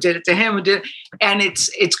him, who did it to him, who did it. And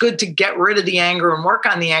it's good to get rid of the anger and work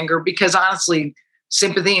on the anger, because honestly,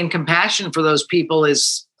 sympathy and compassion for those people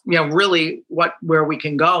is, really where we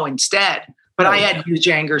can go instead. But I had huge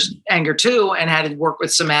anger too, and had to work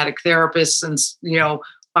with somatic therapists and,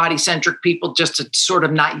 body-centric people just to sort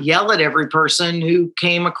of not yell at every person who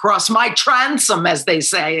came across my transom, as they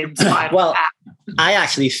say. Well, I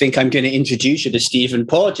actually think I'm going to introduce you to Stephen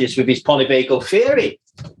Porges with his polyvagal theory.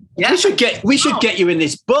 Yeah. We should get you in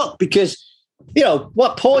this book, because,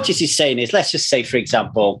 what Porges is saying is, let's just say, for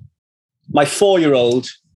example, my 4-year-old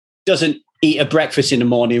doesn't eat a breakfast in the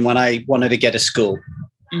morning when I want her to get to school.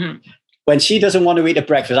 Mm-hmm. When she doesn't want to eat a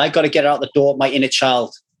breakfast, I got to get her out the door. My inner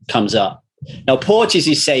child comes up. Now, Porges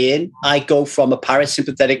is saying I go from a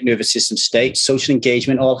parasympathetic nervous system state, social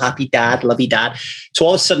engagement, all happy dad, lovey dad, to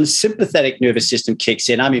all of a sudden sympathetic nervous system kicks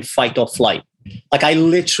in. I'm in fight or flight. Like, I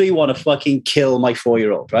literally want to fucking kill my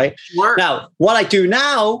 4-year-old, right? Work. Now, what I do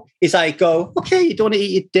now is I go, okay, you don't want to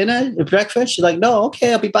eat your dinner, your breakfast? She's like, no,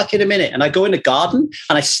 okay, I'll be back in a minute. And I go in the garden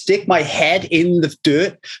and I stick my head in the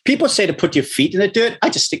dirt. People say to put your feet in the dirt.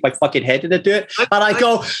 I just stick my fucking head in the dirt. And I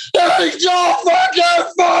go, there's your fucking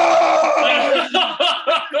food!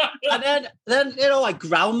 And then, I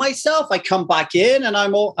ground myself. I come back in and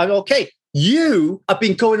I'm okay. You have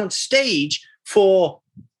been going on stage for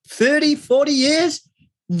 30, 40 years,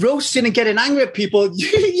 roasting and getting angry at people.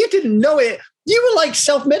 You didn't know it. You were like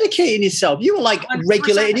self-medicating yourself. You were like 100%.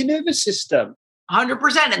 Regulating your nervous system.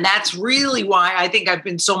 100%. And that's really why I think I've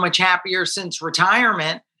been so much happier since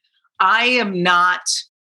retirement. I am not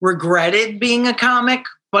regretted being a comic,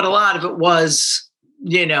 but a lot of it was,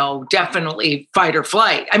 definitely fight or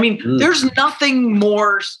flight. I mean, there's nothing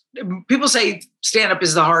more. People say stand-up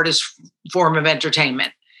is the hardest form of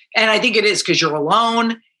entertainment. And I think it is, because you're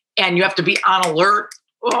alone and you have to be on alert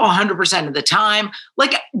 100% of the time.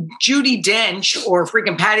 Like Judi Dench or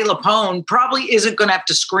freaking Patti LuPone probably isn't going to have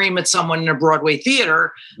to scream at someone in a Broadway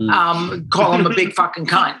theater, call them a big fucking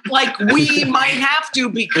cunt. Like we might have to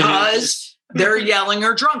because they're yelling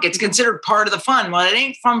or drunk. It's considered part of the fun. Well, it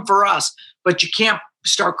ain't fun for us, but you can't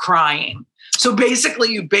start crying. So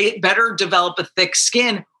basically you better develop a thick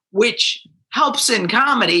skin, which helps in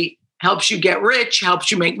comedy, helps you get rich,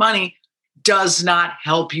 helps you make money, does not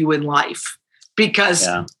help you in life. Because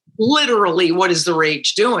literally, what is the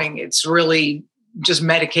rage doing? It's really just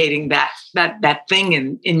medicating that thing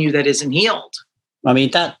in you that isn't healed. I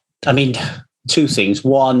mean, two things.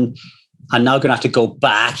 One, I'm now going to have to go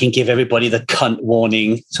back and give everybody the cunt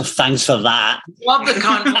warning. So thanks for that. Love the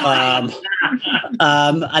cunt warning.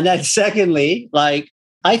 And then secondly, like,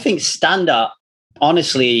 I think stand-up,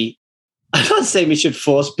 honestly, I'm not saying we should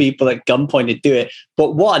force people at gunpoint to do it,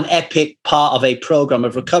 but what an epic part of a program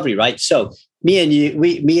of recovery, right? So me and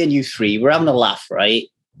you three, we're having a laugh, right?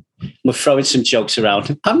 We're throwing some jokes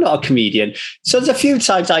around. I'm not a comedian. So there's a few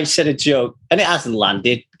times I've said a joke and it hasn't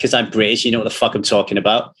landed because I'm British. You know what the fuck I'm talking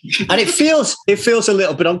about. And it feels a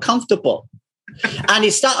little bit uncomfortable. And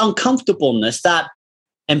it's that uncomfortableness, that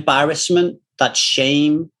embarrassment, that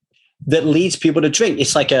shame that leads people to drink.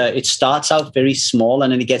 It's like it starts out very small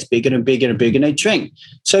and then it gets bigger and bigger and bigger and they drink.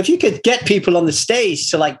 So if you could get people on the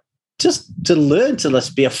stage to like, just to learn to let's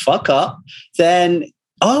be a fuck up, then,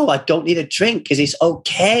 I don't need a drink because it's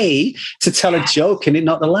okay to tell a joke and it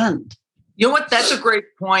not the land. You know what? That's a great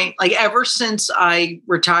point. Like ever since I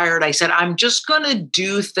retired, I said, I'm just going to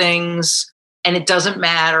do things and it doesn't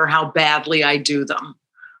matter how badly I do them.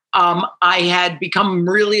 I had become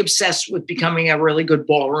really obsessed with becoming a really good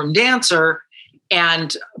ballroom dancer.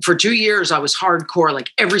 And for 2 years, I was hardcore,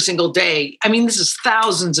 like every single day. I mean, this is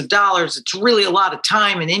thousands of dollars. It's really a lot of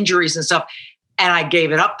time and injuries and stuff. And I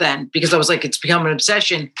gave it up then because I was like, it's become an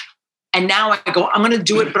obsession. And now I go, I'm going to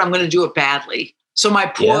do it, but I'm going to do it badly. So my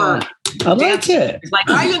poor I like it. Is like,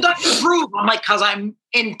 why you got to prove? I'm like, because I'm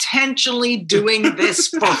intentionally doing this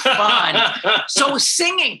for fun. So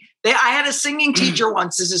singing, I had a singing teacher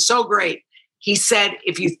once. This is so great. He said,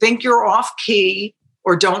 if you think you're off key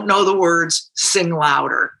or don't know the words, sing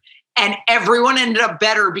louder. And everyone ended up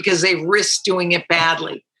better because they risked doing it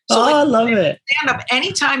badly. So I love it. Stand up.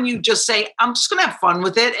 Anytime you just say, I'm just going to have fun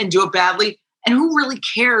with it and do it badly. And who really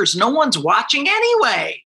cares? No one's watching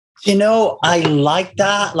anyway. You know, I like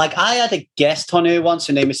that. Like I had a guest on here once.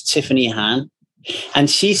 Her name is Tiffany Han. And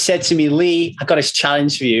she said to me, Lee, I got this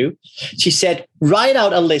challenge for you. She said, write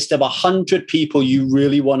out a list of 100 people you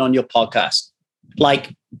really want on your podcast.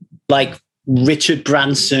 Like Richard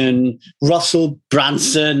Branson, Russell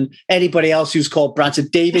Branson, anybody else who's called Branson,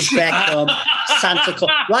 David Beckham, Santa Claus,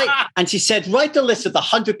 right? And she said, write the list of the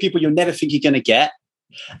 100 people you'll never think you're going to get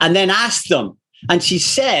and then ask them. And she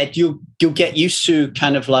said, you'll get used to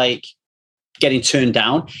kind of like getting turned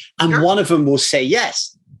down. And one of them will say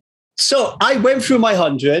yes. So I went through my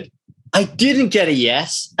 100. I didn't get a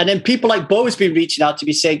yes. And then people like Bo has been reaching out to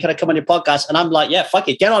me saying, can I come on your podcast? And I'm like, yeah, fuck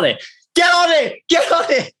it. Get on it. Get on it. Get on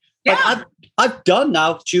it. Yeah. Like I've done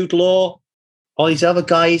now. Jude Law, all these other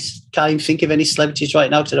guys. Can't even think of any celebrities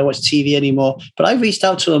right now because I don't watch TV anymore. But I reached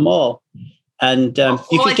out to them all. And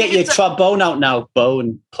you could get your trombone out now, Bo,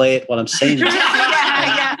 and play it while I'm saying it.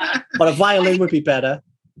 Yeah. But a violin would be better.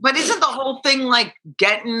 But isn't the whole thing like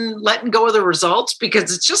letting go of the results?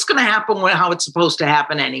 Because it's just going to happen how it's supposed to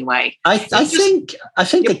happen anyway. I think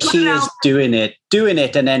the key is doing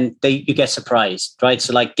it, and then you get surprised, right?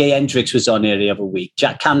 So like Gay Hendricks was on here the other week.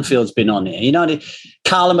 Jack Canfield's been on here. You know,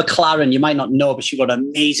 Carla McLaren, you might not know, but she wrote an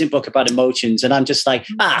amazing book about emotions. And I'm just like,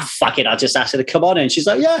 fuck it, I'll just ask her to come on in. And she's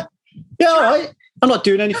like, yeah, all right. I'm not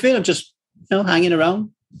doing anything. I'm just, hanging around,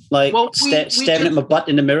 like staring at my butt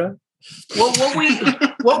in the mirror. Well,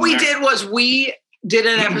 what we did was we did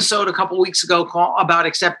an episode a couple weeks ago about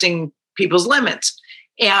accepting people's limits.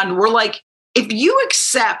 And we're like, if you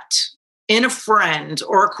accept in a friend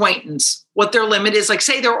or acquaintance what their limit is, like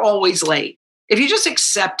say they're always late. If you just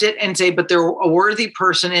accept it and say, but they're a worthy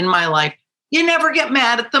person in my life, you never get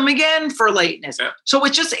mad at them again for lateness. Yeah. So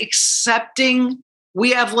it's just accepting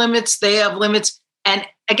we have limits, they have limits. And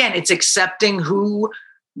again, it's accepting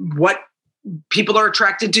what people are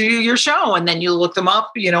attracted to your show. And then you look them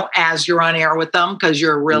up, as you're on air with them because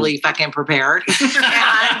you're really fucking prepared.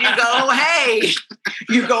 And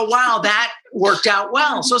you go, wow, that worked out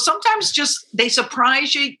well. So sometimes just they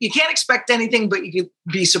surprise you. You can't expect anything, but you can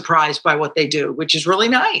be surprised by what they do, which is really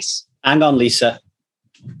nice. Hang on, Lisa.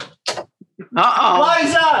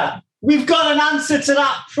 Liza, we've got an answer to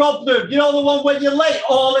that problem. You know the one when you're late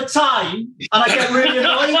all the time and I get really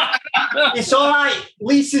annoyed? It's all right.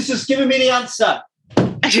 Lisa's just giving me the answer.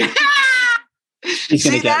 She's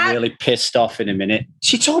going to get really pissed off in a minute.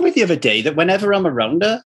 She told me the other day that whenever I'm around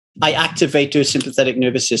her, I activate her sympathetic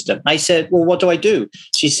nervous system. I said, well, what do?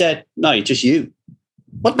 She said, no, just you.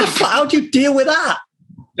 What the fuck? How do you deal with that?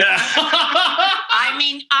 I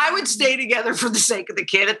mean, I would stay together for the sake of the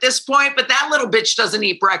kid at this point, but that little bitch doesn't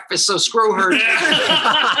eat breakfast, so screw her.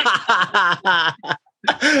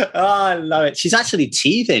 Oh, I love it. She's actually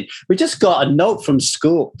teething. We just got a note from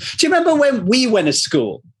school. Do you remember when we went to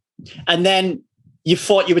school and then you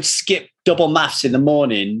thought you would skip double maths in the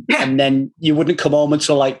morning and then you wouldn't come home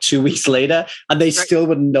until like 2 weeks later and they still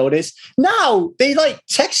wouldn't notice? Now they like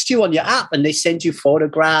text you on your app and they send you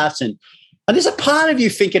photographs and there's a part of you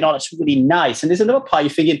thinking, oh, that's really nice. And there's another part you're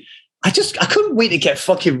thinking, I couldn't wait to get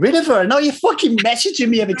fucking rid of her. And now you're fucking messaging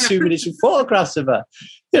me every 2 minutes with photographs of her.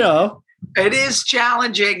 You know? It is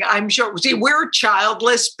challenging, I'm sure. See, we're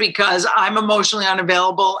childless because I'm emotionally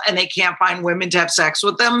unavailable and they can't find women to have sex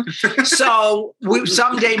with them. So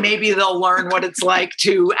someday maybe they'll learn what it's like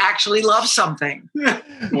to actually love something.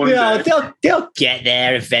 They'll get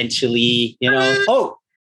there eventually, you know. Oh,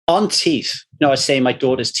 on teeth. You know, I was saying my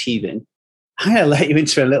daughter's teething. I'm going to let you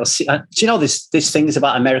into a little... do you know there's things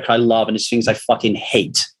about America I love and there's things I fucking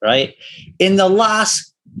hate, right? In the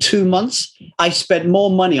last 2 months, I spent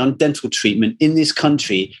more money on dental treatment in this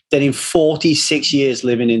country than in 46 years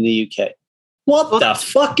living in the UK. What the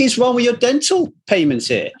fuck is wrong with your dental payments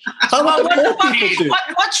here? What's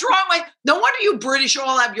wrong with... No wonder you British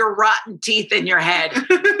all have your rotten teeth in your head. And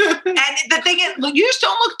the thing is, you just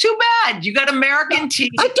don't look too bad. You got American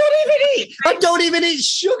teeth. I don't even eat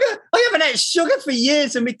sugar. I haven't had sugar for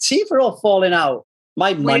years and my teeth are all falling out.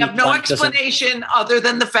 We have no explanation other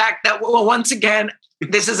than the fact that, well, once again,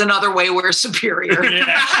 this is another way we're superior.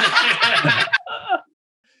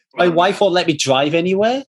 My wife won't let me drive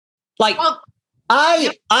anywhere. Like,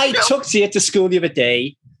 I took Zia to school the other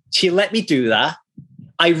day. She let me do that.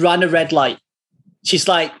 I ran a red light. She's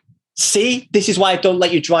like, see, this is why I don't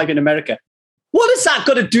let you drive in America. What has that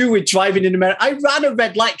got to do with driving in America? I ran a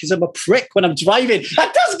red light because I'm a prick when I'm driving.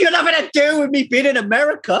 That doesn't have anything to do with me being in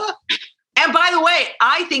America. And by the way,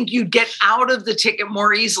 I think you'd get out of the ticket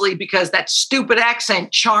more easily because that stupid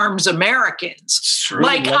accent charms Americans. True,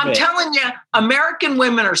 like, I'm telling you, American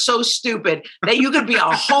women are so stupid that you could be a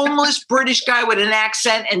homeless British guy with an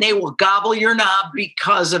accent and they will gobble your knob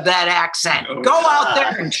because of that accent. Go out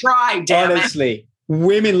there and try, damn Honestly,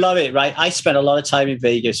 women love it, right? I spent a lot of time in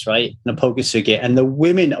Vegas, right? In a poker circuit. And the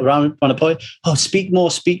women around on the poker, speak more.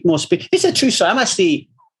 It's a true story. I'm actually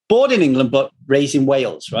born in England, but raised in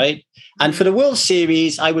Wales, right? And for the World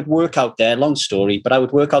Series, I would work out there, long story, but I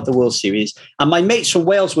would work out the World Series. And my mates from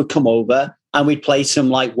Wales would come over and we'd play some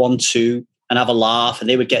like 1-2 and have a laugh and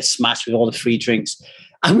they would get smashed with all the free drinks.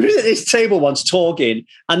 And we were at this table once talking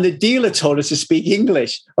and the dealer told us to speak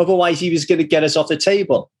English. Otherwise, he was going to get us off the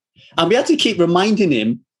table. And we had to keep reminding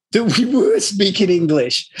him that we were speaking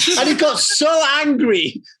English. And he got so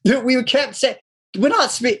angry that we kept saying, we're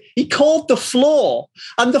not speaking. He called the floor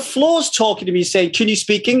and the floor's talking to me saying, can you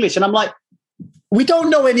speak English? And I'm like, we don't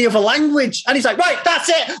know any other language. And he's like, right, that's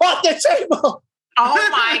it, off the table. Oh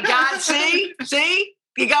my God. See,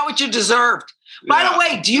 you got what you deserved. By the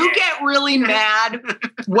way, do you get really mad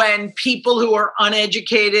when people who are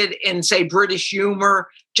uneducated in, say, British humor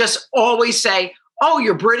just always say, oh,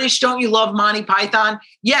 you're British, don't you love Monty Python?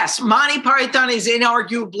 Yes, Monty Python is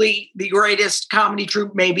inarguably the greatest comedy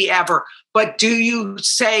troupe maybe ever. But do you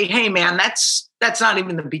say, hey, man, that's not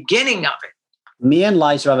even the beginning of it? Me and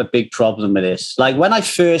Liza have a big problem with this. Like when I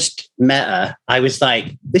first met her, I was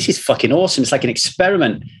like, this is fucking awesome. It's like an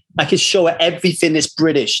experiment. I could show her everything that's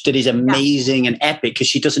British that is amazing and epic because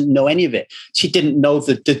she doesn't know any of it. She didn't know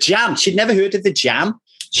the Jam. She'd never heard of the Jam.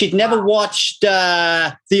 She'd never watched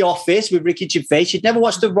The Office with Ricky Gervais. She'd never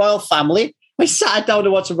watched The Royal Family. I sat down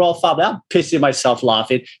to watch The Royal Family. I'm pissing myself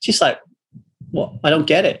laughing. She's like, what? I don't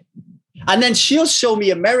get it. And then she'll show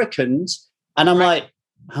me Americans, and I'm like,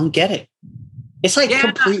 I don't get it. It's like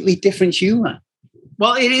completely different humor.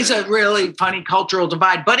 Well, it is a really funny cultural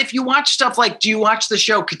divide. But if you watch stuff like, do you watch the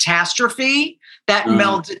show Catastrophe? That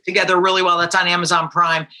melds it together really well. That's on Amazon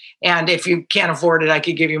Prime. And if you can't afford it, I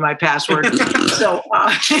could give you my password. So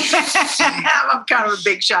I'm kind of a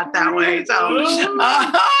big shot that way. So,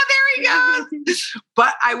 there he goes.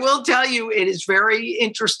 But I will tell you, it is very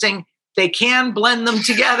interesting. They can blend them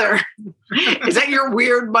together. Is that your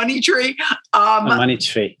weird money tree? My money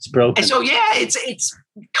tree. It's broken. So, it's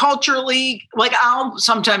culturally, like I'll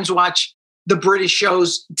sometimes watch the British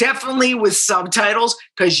shows, definitely with subtitles,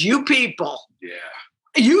 because you people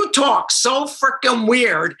You talk so freaking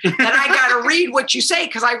weird that I got to read what you say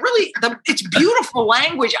because it's beautiful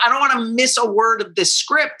language. I don't want to miss a word of this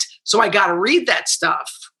script, so I got to read that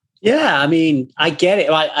stuff. Yeah, I mean, I get it.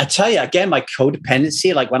 I tell you again, my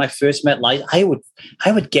codependency. Like when I first met Liza, I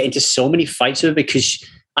would get into so many fights with her because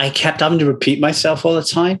I kept having to repeat myself all the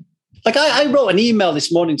time. Like I wrote an email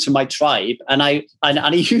this morning to my tribe, and I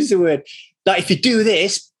used the word like, if you do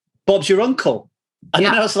this, Bob's your uncle, and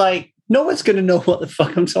then I was like, no one's going to know what the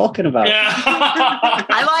fuck I'm talking about. Yeah.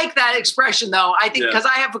 I like that expression, though. I think because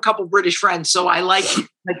I have a couple British friends, so I like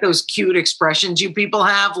those cute expressions you people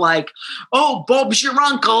have, like, oh, Bob's your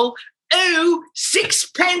uncle. Oh,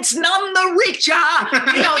 sixpence none the richer.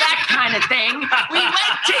 You know, that kind of thing. We went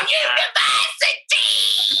to university.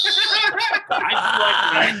 I do like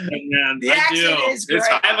the accent, man. The accent is great.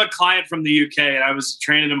 I have a client from the UK, and I was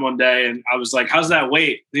training him one day, and I was like, how's that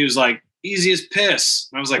weight? And he was like, easy as piss.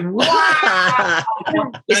 And I was like, wow.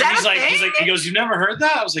 Is that he's a like, thing? he goes, you never heard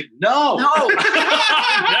that? I was like, no.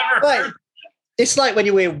 Never heard. It's like when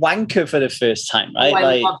you wear wanker for the first time, right?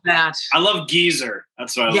 I love that. I love geezer.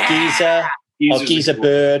 That's what I love. Geezer or geezer cool.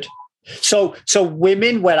 bird. So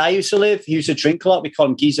women where I used to live used to drink a lot. We call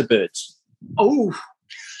them geezer birds. Oh,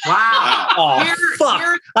 wow. Oh,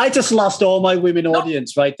 fuck. I just lost all my women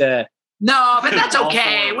audience right there. No, but that's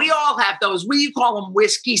okay. We all have those. We call them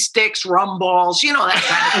whiskey sticks, rum balls, you know, that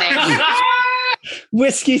kind of thing.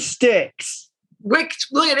 Whiskey sticks.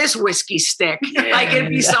 Look at this whiskey stick. Like it'd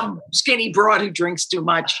be some skinny broad who drinks too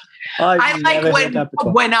much. I like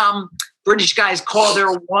when British guys call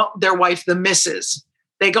their wife the missus.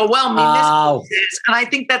 They go, well, me missus. And I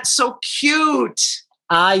think that's so cute.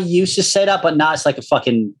 I used to say that, but now it's like a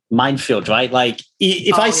fucking minefield, right? Like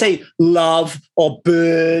if I say love or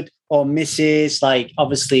bird or Mrs., like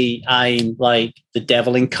obviously I'm like the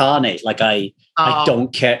devil incarnate. Like I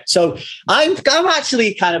don't care. So I'm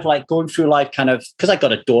actually kind of like going through life kind of, because I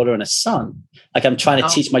got a daughter and a son. Like I'm trying to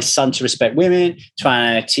teach my son to respect women,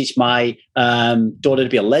 trying to teach my daughter to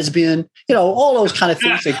be a lesbian, you know, all those kind of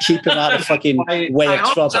things to keep him out of fucking way of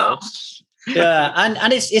trouble. So. Yeah.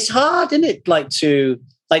 And it's hard, isn't it? Like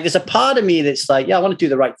there's a part of me that's like, yeah, I want to do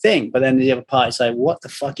the right thing. But then the other part is like, what the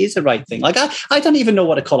fuck is the right thing? Like, I don't even know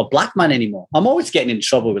what to call a black man anymore. I'm always getting in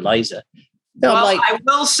trouble with Liza. You know, well, I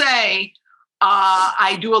will say,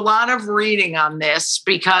 I do a lot of reading on this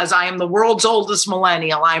because I am the world's oldest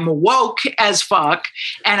millennial. I'm woke as fuck.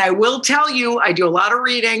 And I will tell you, I do a lot of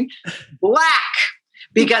reading. Black,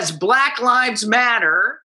 because Black Lives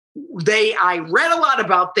Matter. I read a lot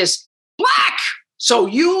about this. Black. So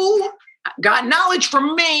you got knowledge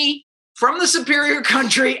from me, from the superior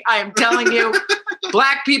country. I am telling you,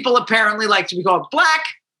 Black people apparently like to be called black.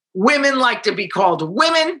 Women like to be called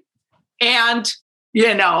women. And,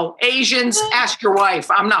 you know, Asians, ask your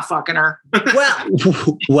wife. I'm not fucking her.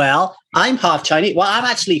 Well, I'm half Chinese. Well, I'm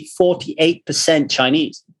actually 48%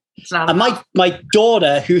 Chinese. It's not and my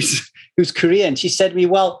daughter, who's Korean, she said to me,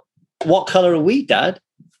 well, what color are we, Dad?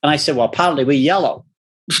 And I said, well, apparently we're yellow.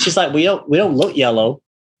 She's like, we don't look yellow.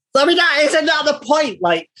 I mean, that isn't that the point?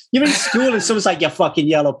 Like, you're in school and someone's like, you're fucking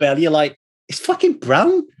yellow belly. You're like, it's fucking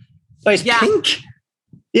brown. But it's pink.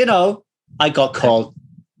 You know, I got called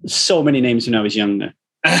so many names when I was younger.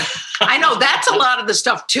 I know that's a lot of the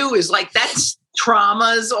stuff too, is like, that's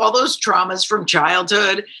traumas, all those traumas from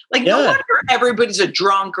childhood. Like, no wonder everybody's a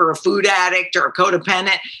drunk or a food addict or a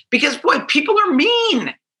codependent, because boy, people are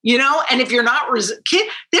mean. You know, and if you're not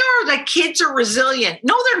kids are resilient.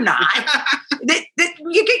 No, they're not.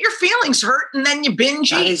 You get your feelings hurt and then you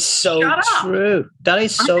binge eat. That is so true. That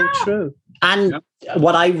is so true. And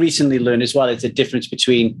what I recently learned as well is the difference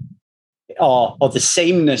between or the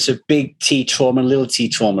sameness of big T trauma and little T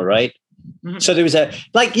trauma, right? Mm-hmm. So there was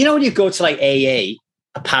you know, when you go to like AA,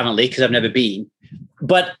 apparently, because I've never been,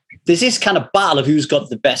 but there's this kind of battle of who's got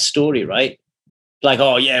the best story, right? Like,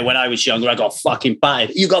 oh, yeah, when I was younger, I got fucking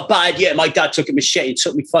battered. You got battered? Yeah, my dad took a machete and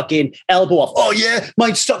took me fucking elbow off. Oh, yeah,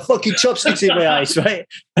 mine stuck fucking chopsticks in my eyes, right?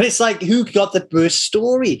 And it's like, who got the worst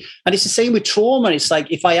story? And it's the same with trauma. It's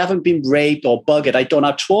like, if I haven't been raped or buggered, I don't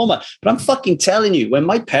have trauma. But I'm fucking telling you, when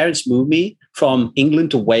my parents moved me from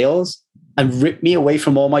England to Wales and ripped me away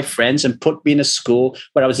from all my friends and put me in a school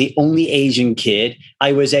where I was the only Asian kid,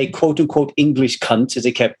 I was a quote-unquote English cunt, as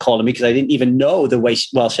they kept calling me, because I didn't even know the way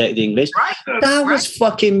Welsh out the English. That was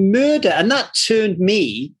fucking murder. And that turned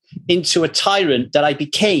me into a tyrant that I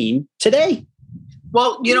became today.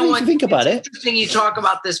 Well, you know what? Think about it. It's interesting you talk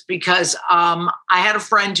about this because I had a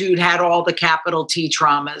friend who'd had all the capital T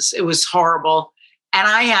traumas. It was horrible. And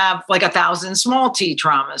I have like 1,000 small T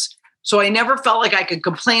traumas. So I never felt like I could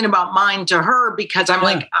complain about mine to her because I'm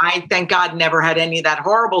like, I, thank God, never had any of that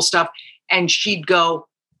horrible stuff. and she'd go,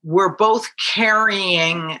 we're both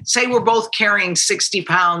carrying 60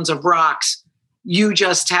 pounds of rocks. You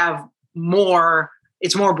just have more,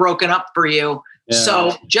 it's more broken up for you. Yeah.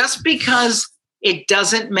 So just because it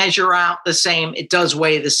doesn't measure out the same, it does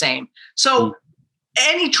weigh the same. So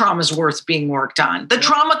any trauma is worth being worked on. The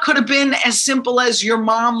trauma could have been as simple as your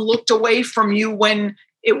mom looked away from you when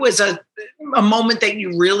it was a moment that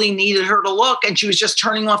you really needed her to look, and she was just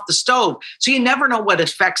turning off the stove. So you never know what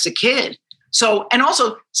affects a kid. So, and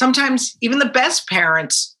also sometimes even the best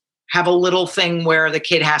parents have a little thing where the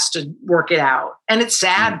kid has to work it out. And it's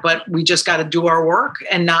sad, but we just got to do our work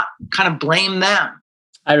and not kind of blame them.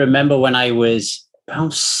 I remember when I was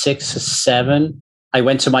around 6 or 7, I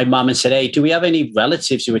went to my mom and said, hey, do we have any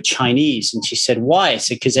relatives who are Chinese? And she said, why? I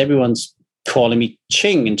said, because everyone's calling me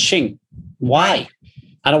Ching and Ching. Why?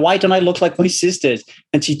 And why don't I look like my sisters?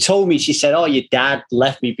 And she told me, she said, oh, your dad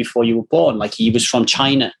left me before you were born. Like he was from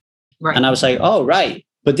China. Right. And I was like, oh, right.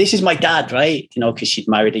 But this is my dad, right? You know, because she'd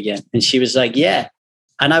married again. And she was like, yeah.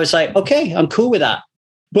 And I was like, okay, I'm cool with that.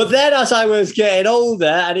 But then as I was getting older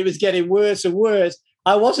and it was getting worse and worse,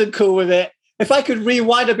 I wasn't cool with it. If I could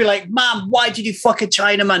rewind, I'd be like, Mom, why did you fuck a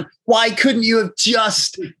Chinaman? Why couldn't you have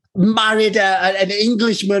just married an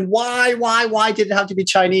Englishman? Why did it have to be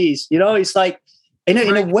Chinese? You know, it's like, in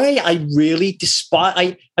a way, I really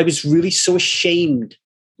I was really so ashamed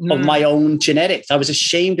of my own genetics. I was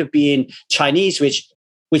ashamed of being Chinese,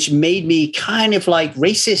 which made me kind of like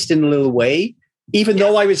racist in a little way. Even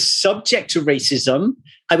though I was subject to racism,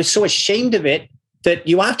 I was so ashamed of it that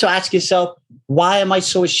you have to ask yourself, why am I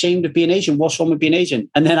so ashamed of being Asian? What's wrong with being Asian?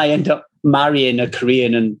 And then I end up marrying a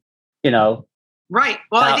Korean and, you know. Right.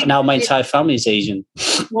 Well, now my entire family is Asian.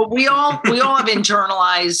 Well, we all have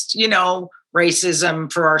internalized, you know,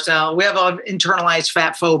 racism for ourselves. We have internalized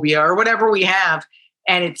fat phobia or whatever we have.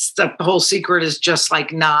 And it's the whole secret is just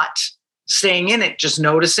like not staying in it, just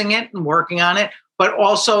noticing it and working on it. But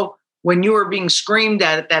also when you were being screamed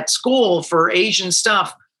at that school for Asian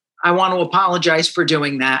stuff, I want to apologize for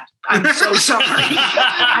doing that. I'm so sorry.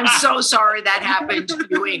 I'm so sorry that happened,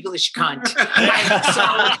 you English cunt.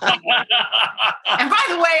 And by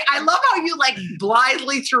the way, I love how you like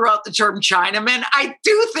blithely threw out the term Chinaman. I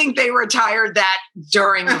do think they retired that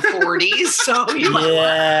during the 40s. So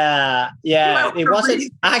yeah. It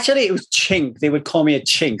wasn't actually. It was chink. They would call me a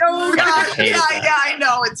chink. Oh God! Yeah, I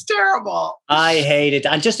know. It's terrible. I hate it.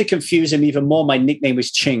 And just to confuse him even more, my nickname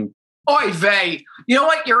was Ching. Oy vey. You know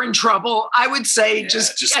what? You're in trouble. I would say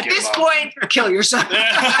just at this point, kill yourself.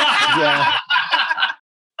 Yeah.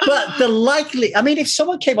 But if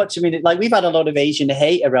someone came up to me, like we've had a lot of Asian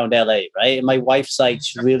hate around LA, right? And my wife's like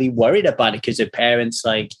really worried about it because her parents,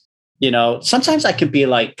 like, you know, sometimes I can be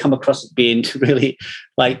like, come across as being really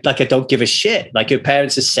like I don't give a shit. Like her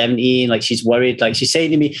parents are 17, like she's worried. Like she's saying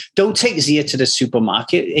to me, don't take Zia to the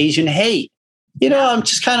supermarket, Asian hate. You know, I'm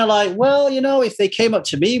just kind of like, well, you know, if they came up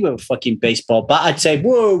to me with a fucking baseball bat, I'd say,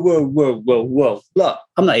 whoa. Look,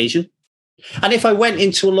 I'm not Asian. And if I went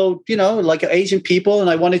into a load, you know, like Asian people and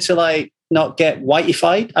I wanted to like not get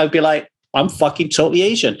whiteified, I'd be like, I'm fucking totally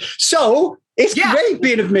Asian. So it's great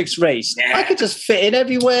being of mixed race. Yeah. I could just fit in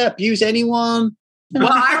everywhere, abuse anyone. Well,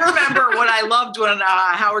 I remember what I loved when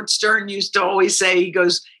Howard Stern used to always say,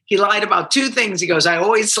 he lied about two things. He goes, I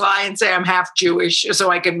always lie and say I'm half Jewish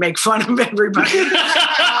so I can make fun of everybody.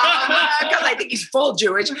 Because I think he's full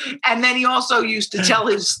Jewish. And then he also used to tell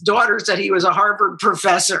his daughters that he was a Harvard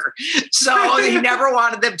professor. So he never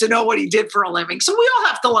wanted them to know what he did for a living. So we all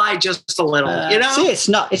have to lie just a little, you know? See, it's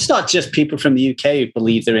not just people from the UK who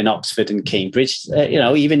believe they're in Oxford and Cambridge. You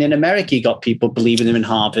know, even in America, you got people believing they're in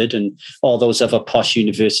Harvard and all those other posh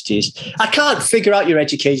universities. I can't figure out your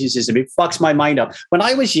education system. It fucks my mind up. When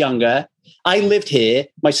I was younger, I lived here.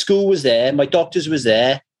 My school was there. My doctors was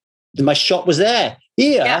there. My shop was there.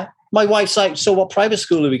 Here, my wife's like, so what private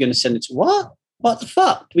school are we going to send it to? What the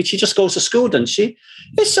fuck? I mean, she just goes to school, doesn't she?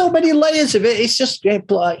 There's so many layers of it. It's just,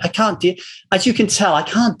 I can't deal. As you can tell, I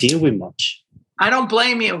can't deal with much. I don't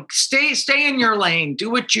blame you. Stay in your lane. Do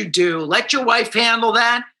what you do. Let your wife handle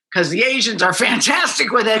that. Because the Asians are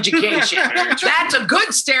fantastic with education. That's a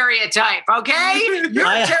good stereotype, okay? You're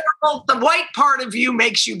terrible. The white part of you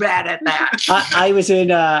makes you bad at that. I was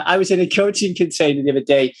in a coaching container the other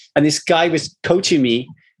day, and this guy was coaching me,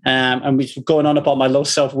 and we were going on about my low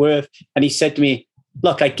self-worth. And he said to me,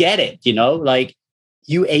 look, I get it, you know, like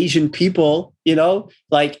you Asian people, you know,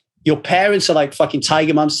 like your parents are like fucking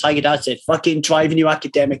tiger moms, tiger dads. They're fucking driving you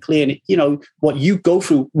academically. And, you know, what you go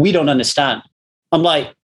through, we don't understand. I'm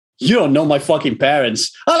like, you don't know my fucking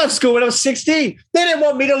parents. I left school when I was 16. They didn't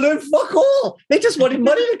want me to learn fuck all. They just wanted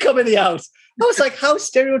money to come in the house. I was like, how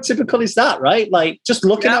stereotypical is that, right? Like, just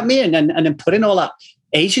looking at me and then putting all that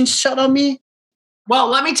Asian shit on me. Well,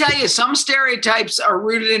 let me tell you, some stereotypes are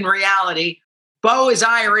rooted in reality. Bo is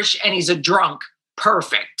Irish and he's a drunk.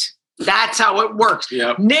 Perfect. That's how it works.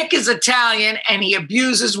 Yep. Nick is Italian and he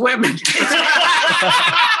abuses women.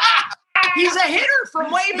 He's a hitter from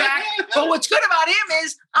way back. But what's good about him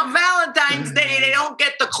is on Valentine's Day, they don't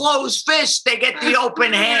get the closed fist. They get the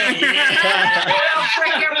open hand.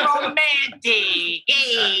 Freaking romantic.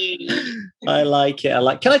 Hey. I like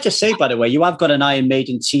it. Can I just say, by the way, you have got an Iron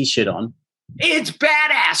Maiden t-shirt on. It's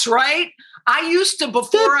badass, right? I used to,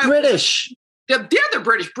 before They're British. The other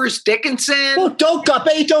British, Bruce Dickinson. Oh, I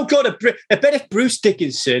bet you don't go to I bet if Bruce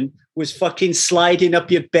Dickinson was fucking sliding up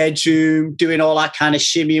your bedroom, doing all that kind of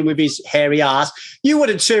shimmying with his hairy ass, you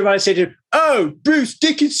wouldn't turn around and say to him, oh, Bruce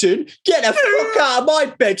Dickinson, get the fuck out of my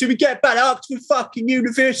bedroom and get back to Oxford fucking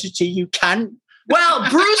University, you cunt. Well,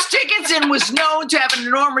 Bruce Dickinson was known to have an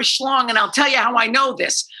enormous schlong, and I'll tell you how I know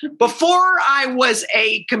this. Before I was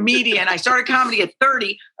a comedian, I started comedy at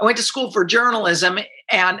 30. I went to school for journalism,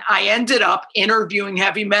 and I ended up interviewing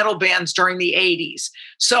heavy metal bands during the 80s.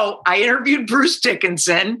 So I interviewed Bruce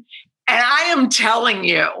Dickinson, and I am telling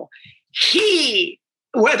you, if he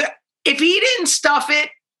didn't stuff it,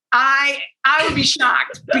 I would be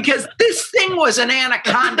shocked, because this thing was an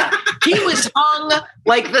anaconda. He was hung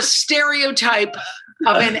like the stereotype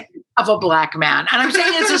of a black man. And I'm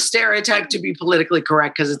saying it's a stereotype to be politically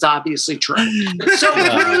correct because it's obviously true. So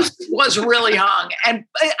Bruce was really hung. And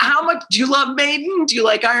how much do you love Maiden? Do you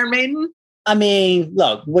like Iron Maiden? I mean,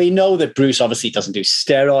 look, we know that Bruce obviously doesn't do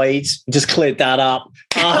steroids. Just cleared that up.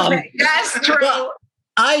 That's true.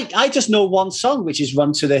 I just know one song, which is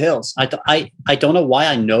Run to the Hills. I don't know why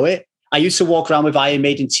I know it. I used to walk around with Iron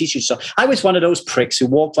Maiden t-shirts on. I was one of those pricks who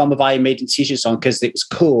walked around with Iron Maiden t-shirts on because it was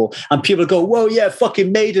cool. And people would go, whoa, yeah,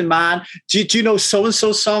 fucking Maiden, man. Do you know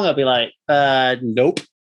so-and-so song? I'd be like, nope.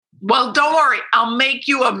 Well, don't worry. I'll make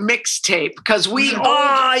you a mixtape, because we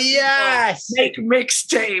all make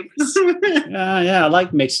mixtapes. Yeah, I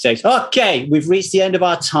like mixtapes. Okay, we've reached the end of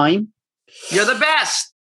our time. You're the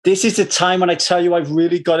best. This is the time when I tell you I've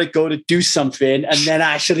really got to go to do something and then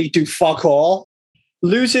actually do fuck all.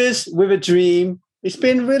 Losers with a Dream. It's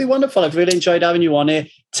been really wonderful. I've really enjoyed having you on here.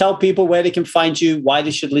 Tell people where they can find you, why they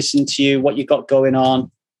should listen to you, what you got going on.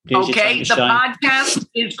 Okay, the podcast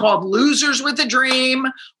is called Losers with a Dream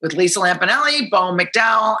with Lisa Lampanelli, Bo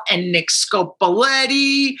McDowell, and Nick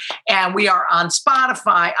Scopoletti. And we are on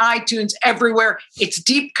Spotify, iTunes, everywhere. It's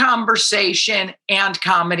deep conversation and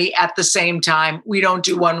comedy at the same time. We don't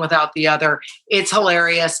do one without the other. It's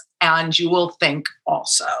hilarious, and you will think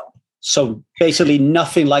also. So basically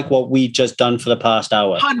nothing like what we've just done for the past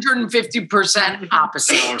hour. 150%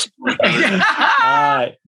 opposite. All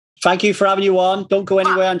right. Thank you for having you on. Don't go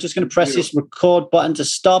anywhere. I'm just going to press this record button to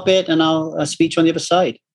stop it, and I'll speak to you on the other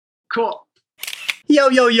side. Cool.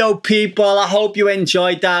 Yo, people. I hope you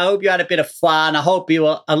enjoyed that. I hope you had a bit of fun. I hope you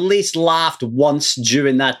at least laughed once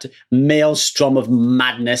during that maelstrom of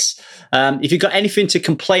madness. If you've got anything to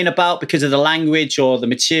complain about because of the language or the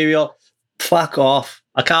material, fuck off.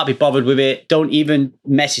 I can't be bothered with it. Don't even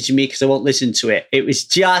message me because I won't listen to it. It was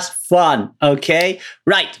just fun, okay?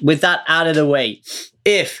 Right, with that out of the way,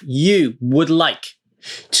 if you would like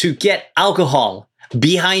to get alcohol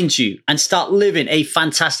behind you and start living a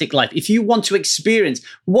fantastic life, if you want to experience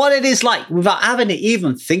what it is like without having to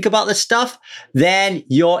even think about this stuff, then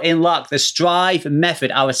you're in luck. The Strive Method,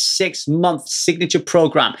 our 6-month signature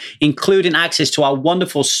program, including access to our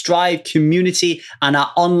wonderful Strive community and our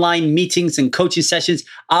online meetings and coaching sessions,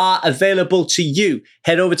 are available to you.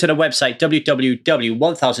 Head over to the website,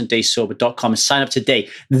 www.1000dayssober.com, and sign up today.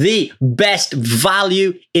 The best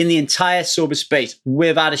value in the entire sober space,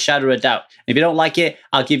 without a shadow of a doubt. If you don't like it,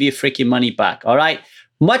 I'll give you freaking money back. All right.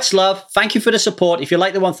 Much love. Thank you for the support. If you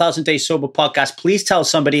like the 1000 Days Sober podcast, please tell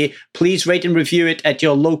somebody. Please rate and review it at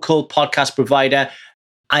your local podcast provider.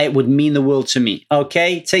 It would mean the world to me.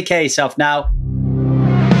 Okay. Take care of yourself now.